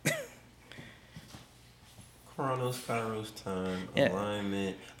saying? Kairos time, Yeah.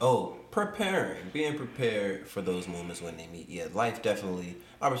 alignment. Being prepared for those moments when they meet. Yeah, life definitely,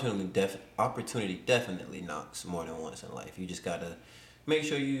 opportunity definitely knocks more than once in life. You just gotta make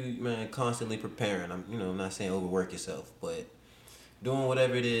sure you, constantly preparing. I'm not saying overwork yourself, but doing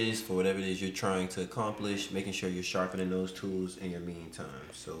whatever it is for whatever it is you're trying to accomplish, making sure you're sharpening those tools in your meantime.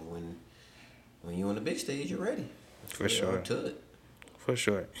 So when you're on the big stage, you're ready. For sure. To it. For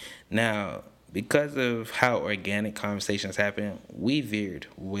sure. Now, because of how organic conversations happen, we veered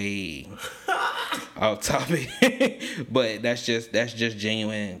way off topic. But that's just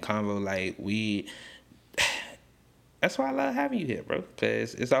genuine convo. Like that's why I love having you here, bro.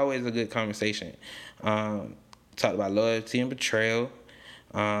 Because it's always a good conversation. Talked about loyalty and betrayal.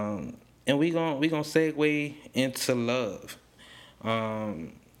 And we gonna segue into love.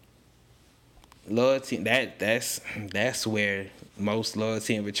 Loyalty, that's where most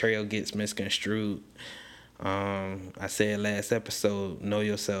loyalty and betrayal gets misconstrued. I said last episode, know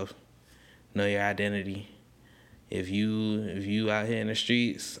yourself, know your identity. If you out here in the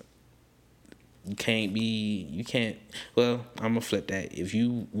streets, you can't. Well, I'm gonna flip that. If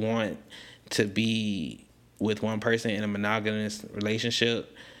you want to be with one person in a monogamous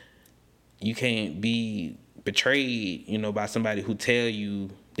relationship, you can't be betrayed, by somebody who tell you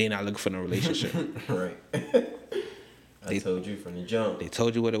they're not looking for no relationship. Right. I told you from the jump. They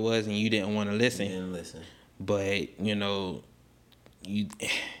told you what it was and you didn't want to listen. You didn't listen. But,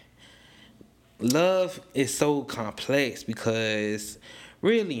 love is so complex because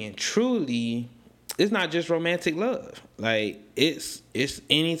really and truly, it's not just romantic love. Like, it's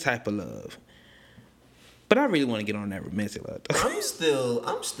any type of love. But I really want to get on that romantic love, though.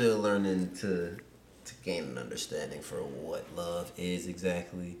 I'm still learning to gain an understanding for what love is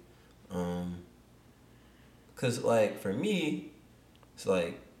exactly. Cause like for me, it's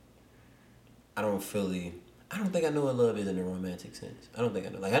like I don't think I know what love is in a romantic sense. I don't think I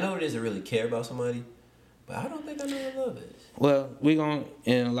know. Like I know what it is to really care about somebody, but I don't think I know what love is. Well,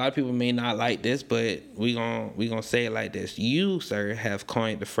 and a lot of people may not like this, but we gonna say it like this. You, sir, have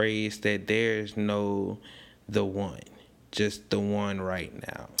coined the phrase that there's no the one, just the one right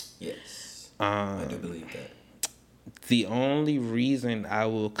now. Yes, I do believe that. The only reason I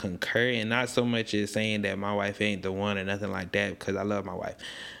will concur, and not so much as saying that my wife ain't the one or nothing like that, because I love my wife,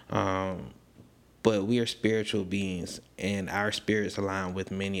 but we are spiritual beings, and our spirits align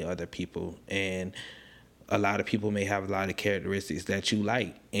with many other people, and a lot of people may have a lot of characteristics that you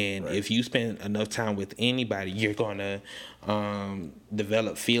like, and right. If you spend enough time with anybody, you're gonna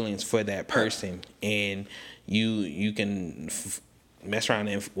develop feelings for that person, and you can mess around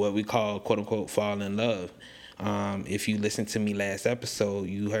and what we call quote unquote fall in love. If you listened to me last episode,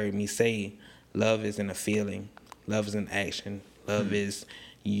 you heard me say love isn't a feeling, love is an action. Love is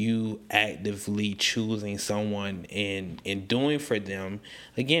you actively choosing someone and doing for them,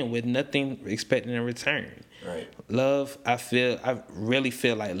 again, with nothing expecting in return. Right. Love, I really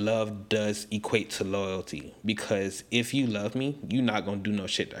feel like love does equate to loyalty, because if you love me, you're not going to do no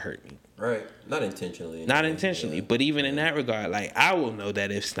shit to hurt me. Right. Not intentionally. Not intentionally. Yeah. But even in that regard, like, I will know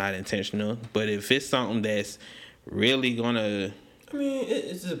that it's not intentional. But if it's something that's really going to... I mean, it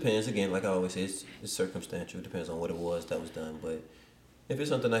just depends. Again, like I always say, it's circumstantial. It depends on what it was that was done. But if it's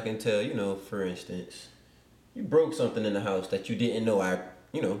something I can tell, for instance, you broke something in the house that you didn't know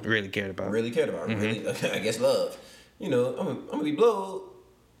really cared about. Mm-hmm. Really, I guess love. I'm going to be blowed.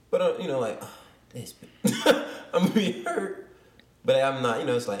 But, this. I'm going to be hurt. But I'm not,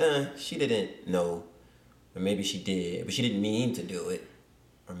 it's like, she didn't know. Or maybe she did, but she didn't mean to do it.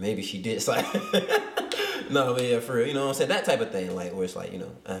 Or maybe she did. It's like, no, but yeah, for real. You know what I'm saying? That type of thing, like, where it's like,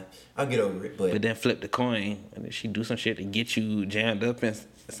 I'll get over it. But then flip the coin, and then she do some shit to get you jammed up in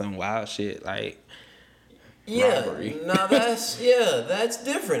some wild shit, like robbery. Now that's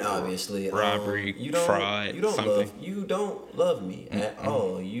different, obviously. Robbery, fraud, something. You don't love me at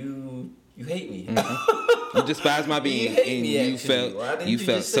all. You hate me. Mm-hmm. You despise my being, and you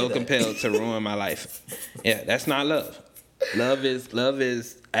felt so compelled to ruin my life. Yeah, that's not love. Love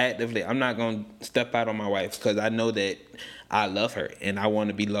is actively. I'm not gonna step out on my wife because I know that I love her and I want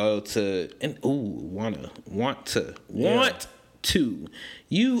to be loyal to and want to.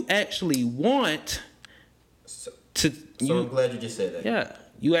 You actually want to. So I'm glad you just said that. Yeah,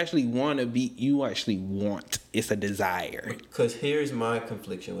 you actually want to be. You actually want it's a desire. Because here's my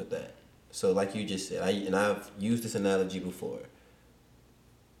confliction with that. So like you just said, I've used this analogy before.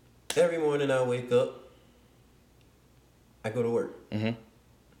 Every morning I wake up, I go to work. Mm-hmm.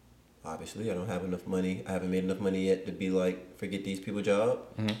 Obviously, I don't have enough money. I haven't made enough money yet to be like, forget these people job.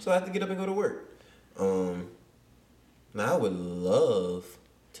 Mm-hmm. So I have to get up and go to work. Now I would love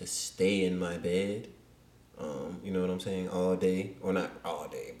to stay in my bed. You know what I'm saying? All day, or not all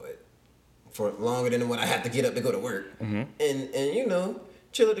day, but for longer than what I have to get up and go to work. Mm-hmm. And you know,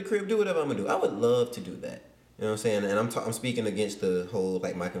 chill at the crib, do whatever I'm gonna do. I would love to do that. You know what I'm saying? And I'm speaking against the whole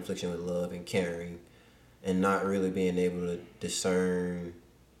like my confliction with love and caring, and not really being able to discern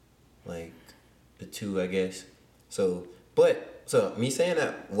like the two, I guess. So me saying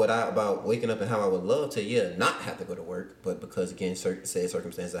that about waking up and how I would love to not have to go to work, but because again certain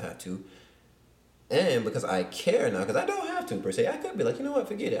circumstances I have to. And because I care now, because I don't have to per se, I could be like, you know what,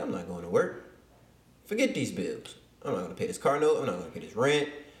 forget it. I'm not going to work. Forget these bills. I'm not going to pay this car note. I'm not going to pay this rent.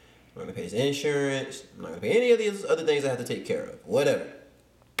 I'm not going to pay this insurance. I'm not going to pay any of these other things I have to take care of. Whatever.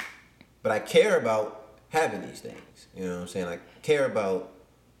 But I care about having these things. You know what I'm saying? I care about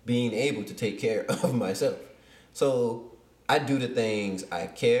being able to take care of myself. So I do the things I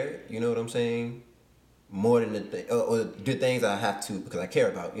care. You know what I'm saying? More than or do things I have to because I care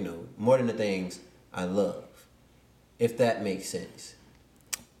about. You know, more than the things I love, if that makes sense.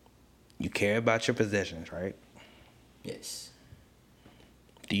 You care about your possessions, right? Yes.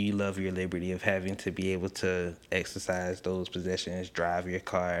 Do you love your liberty of having to be able to exercise those possessions, drive your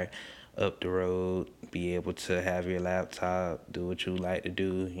car up the road, be able to have your laptop, do what you like to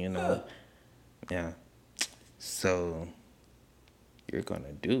do, you know? Yeah. So you're going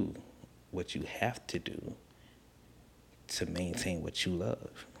to do what you have to do to maintain what you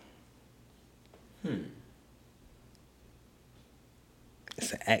love.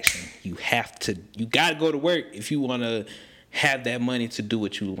 It's an action. You gotta go to work if you want to have that money to do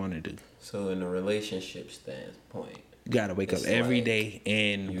what you want to do. So in a relationship standpoint, you gotta wake up every day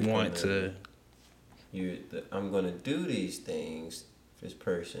and want to. I'm gonna do these things for this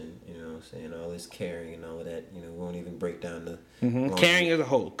person. You know what I'm saying? All this caring and all of that. You know, we won't even break down the caring as a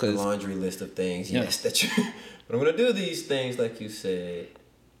whole, the laundry list of things. Yes, that you. But I'm gonna do these things like you said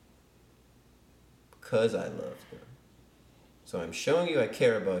because I love them. So I'm showing you I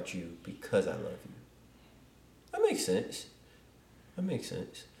care about you because I love you. That makes sense.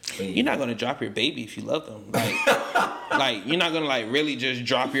 You're not gonna drop your baby if you love them. Like you're not gonna like really just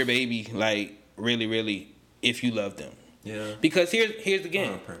drop your baby like really if you love them. Yeah. Because here's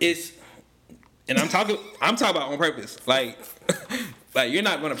again, and I'm talking about on purpose. Like you're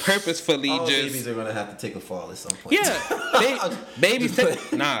not gonna purposefully all just. Babies are gonna have to take a fall at some point. Yeah, babies.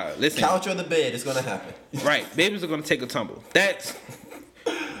 Listen. Couch or the bed, it's gonna happen. Right, babies are gonna take a tumble. That's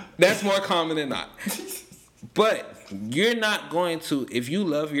more common than not. But you're not going to, if you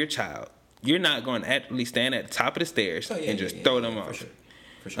love your child, you're not going to actually stand at the top of the stairs and just throw them off.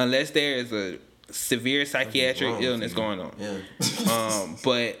 For sure. Unless there is a severe psychiatric illness going on. Yeah.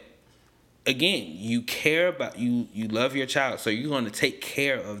 But again, you care about, you love your child, so you're going to take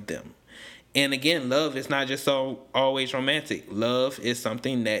care of them. And again, love is not just always romantic. Love is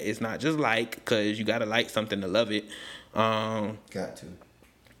something that is not just like, because you got to like something to love it. Got to.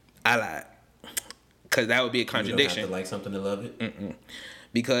 I lied. Because that would be a contradiction. You don't have to like something to love it? Mm-mm.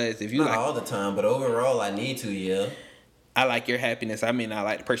 Because if you not all the time, but overall I need to, yeah. I like your happiness. I mean, I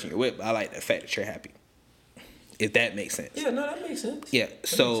like the person you're with, but I like the fact that you're happy. If that makes sense. Yeah, no, that makes sense. Yeah,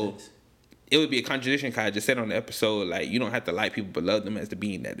 so it would be a contradiction because I just said on the episode, like, you don't have to like people but love them as the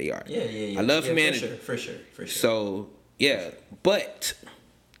being that they are. Yeah. I love humanity. For sure. So, yeah, but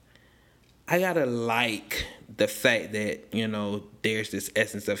I gotta like the fact that, you know, there's this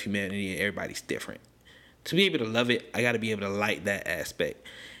essence of humanity and everybody's different. To be able to love it, I gotta be able to like that aspect.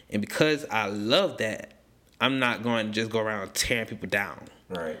 And because I love that, I'm not going to just go around tearing people down.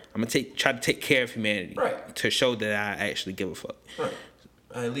 Right. I'm gonna try to take care of humanity. Right. To show that I actually give a fuck. Right.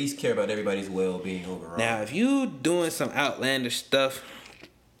 I at least care about everybody's well-being overall. Now, if you doing some outlandish stuff,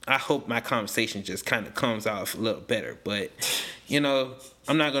 I hope my conversation just kind of comes off a little better. But, you know,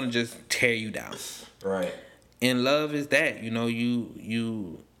 I'm not gonna just tear you down. Right. And love is that, you know,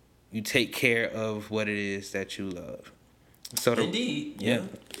 you take care of what it is that you love. So indeed. Yeah.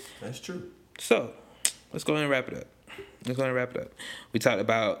 That's true. So, let's go ahead and wrap it up. We talked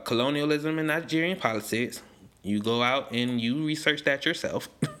about colonialism and Nigerian politics. You go out and you research that yourself.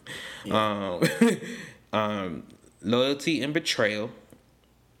 Yeah. Loyalty and betrayal.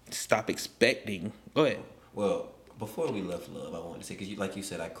 Stop expecting. Go ahead. Well, before we left love, I wanted to say, because like you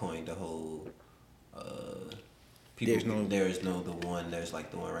said, I coined the whole people. There's no the one. There's like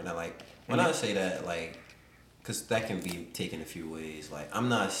the one right now. Like when I say that, like because that can be taken a few ways. Like, I'm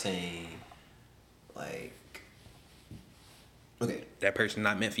not saying, like, okay, that person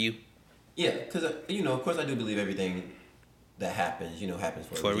not meant for you. Yeah, because of course, I do believe everything that happens, happens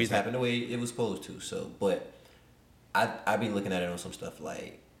for a reason. Happened the way it was supposed to. So, but I be looking at it on some stuff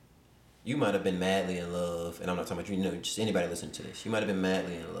like, you might have been madly in love, and I'm not talking about just anybody listening to this. You might have been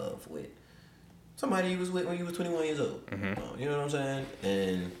madly in love with somebody you was with when you was 21 years old. You know what I'm saying?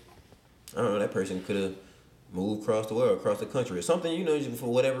 And I don't know, that person could have moved across the world, across the country, or something. Just for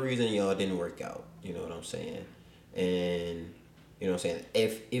whatever reason, y'all didn't work out. You know what I'm saying? And you know what I'm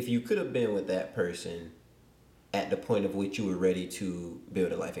saying? If you could have been with that person at the point of which you were ready to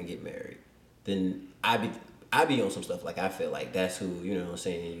build a life and get married, then I be on some stuff like I feel like that's who, you know what I'm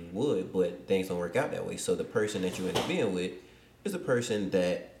saying, you would, but things don't work out that way. So the person that you end up being with is the person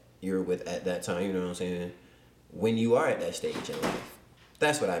that you're with at that time, you know what I'm saying, when you are at that stage in life.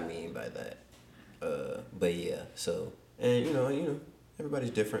 That's what I mean by that. But yeah, so, and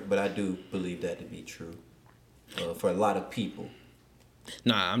everybody's different, but I do believe that to be true for a lot of people.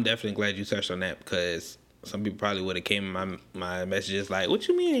 Nah, I'm definitely glad you touched on that, because some people probably would have came in my messages like, what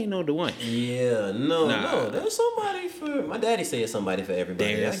you mean ain't no the one? Yeah, no. There's somebody for... My daddy said somebody for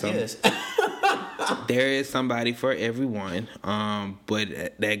everybody, guess. There is somebody for everyone,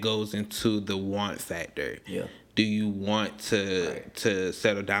 but that goes into the want factor. Yeah. Do you want to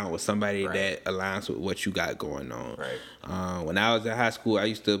settle down with somebody that aligns with what you got going on? Right. When I was in high school, I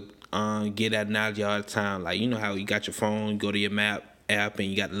used to get that analogy all the time. Like, you know how you got your phone, go to your map app, and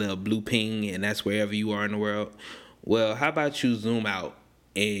you got a little blue ping, and that's wherever you are in the world. Well, how about you zoom out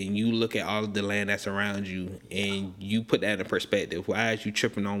and you look at all of the land that's around you, and you put that in perspective? Why is you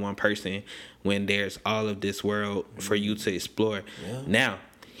tripping on one person when there's all of this world for you to explore? Yeah. Now,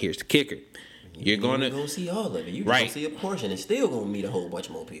 here's the kicker. You're gonna see all of it. You're gonna see a portion and still gonna meet a whole bunch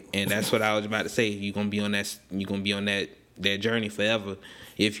more people. And that's what I was about to say. You're gonna be on that journey forever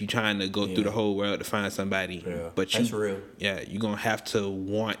if you're trying to go through the whole world to find somebody. Yeah, but that's real. Yeah, you're gonna have to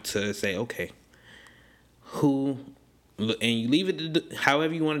want to say, okay, who, and you leave it to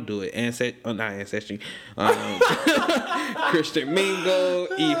however you want to do it. Not Ancestry, Christian Mingle,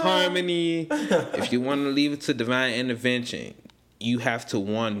 eHarmony. If you want to leave it to divine intervention, you have to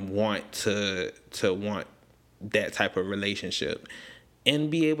want to want that type of relationship and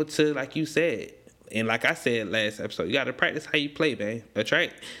be able to, like you said, and like I said last episode, you got to practice how you play, man.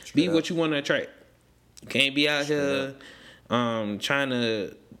 Attract. Be what you want to attract. You can't be out here trying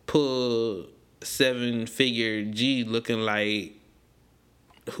to pull 7-figure G looking like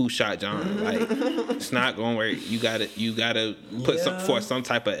Who Shot John. Like, it's not gonna work. You gotta put some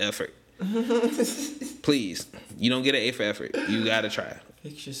type of effort. Please. You don't get an A for effort. You gotta try.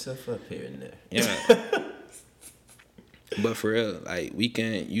 Fix yourself up here and there. Yeah. But for real, like,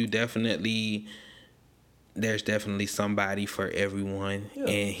 there's definitely somebody for everyone. Yeah.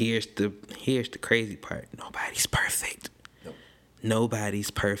 And here's the crazy part. Nobody's perfect. Nope.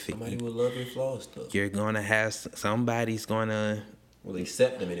 Nobody's perfect. Somebody will love your flaws, though. You're gonna have somebody's gonna will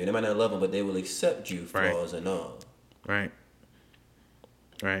accept them. They might not love them, but they will accept you, flaws and all. Right.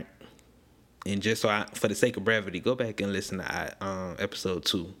 And just so for the sake of brevity, go back and listen to episode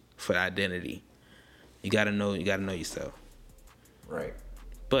 2 for identity. You gotta know yourself. Right.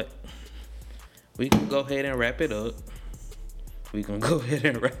 But we can go ahead and wrap it up.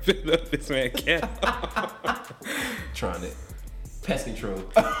 This man can't. Trying it. Pest control.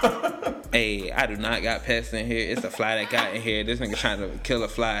 Hey, I do not got pests in here. It's a fly that got in here. This nigga trying to kill a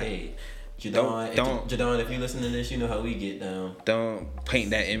fly. Hey, Jadon, if you listen to this, you know how we get down. Don't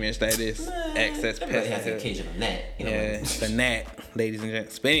paint that image like this. Excess pest. Everybody has an occasional gnat. The gnat, ladies and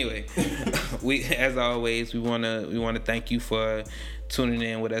gents. But anyway, as always, we wanna thank you for tuning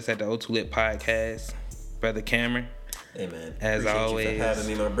in with us at the O2 Lit Podcast, Brother Cameron. Hey man, as always, you for having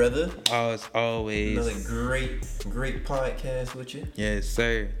me, my brother. As always, another great podcast with you. Yes,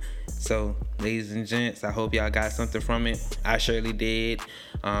 sir. So, ladies and gents, I hope y'all got something from it. I surely did.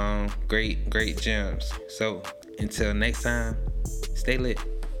 Great gems. So, until next time, stay lit.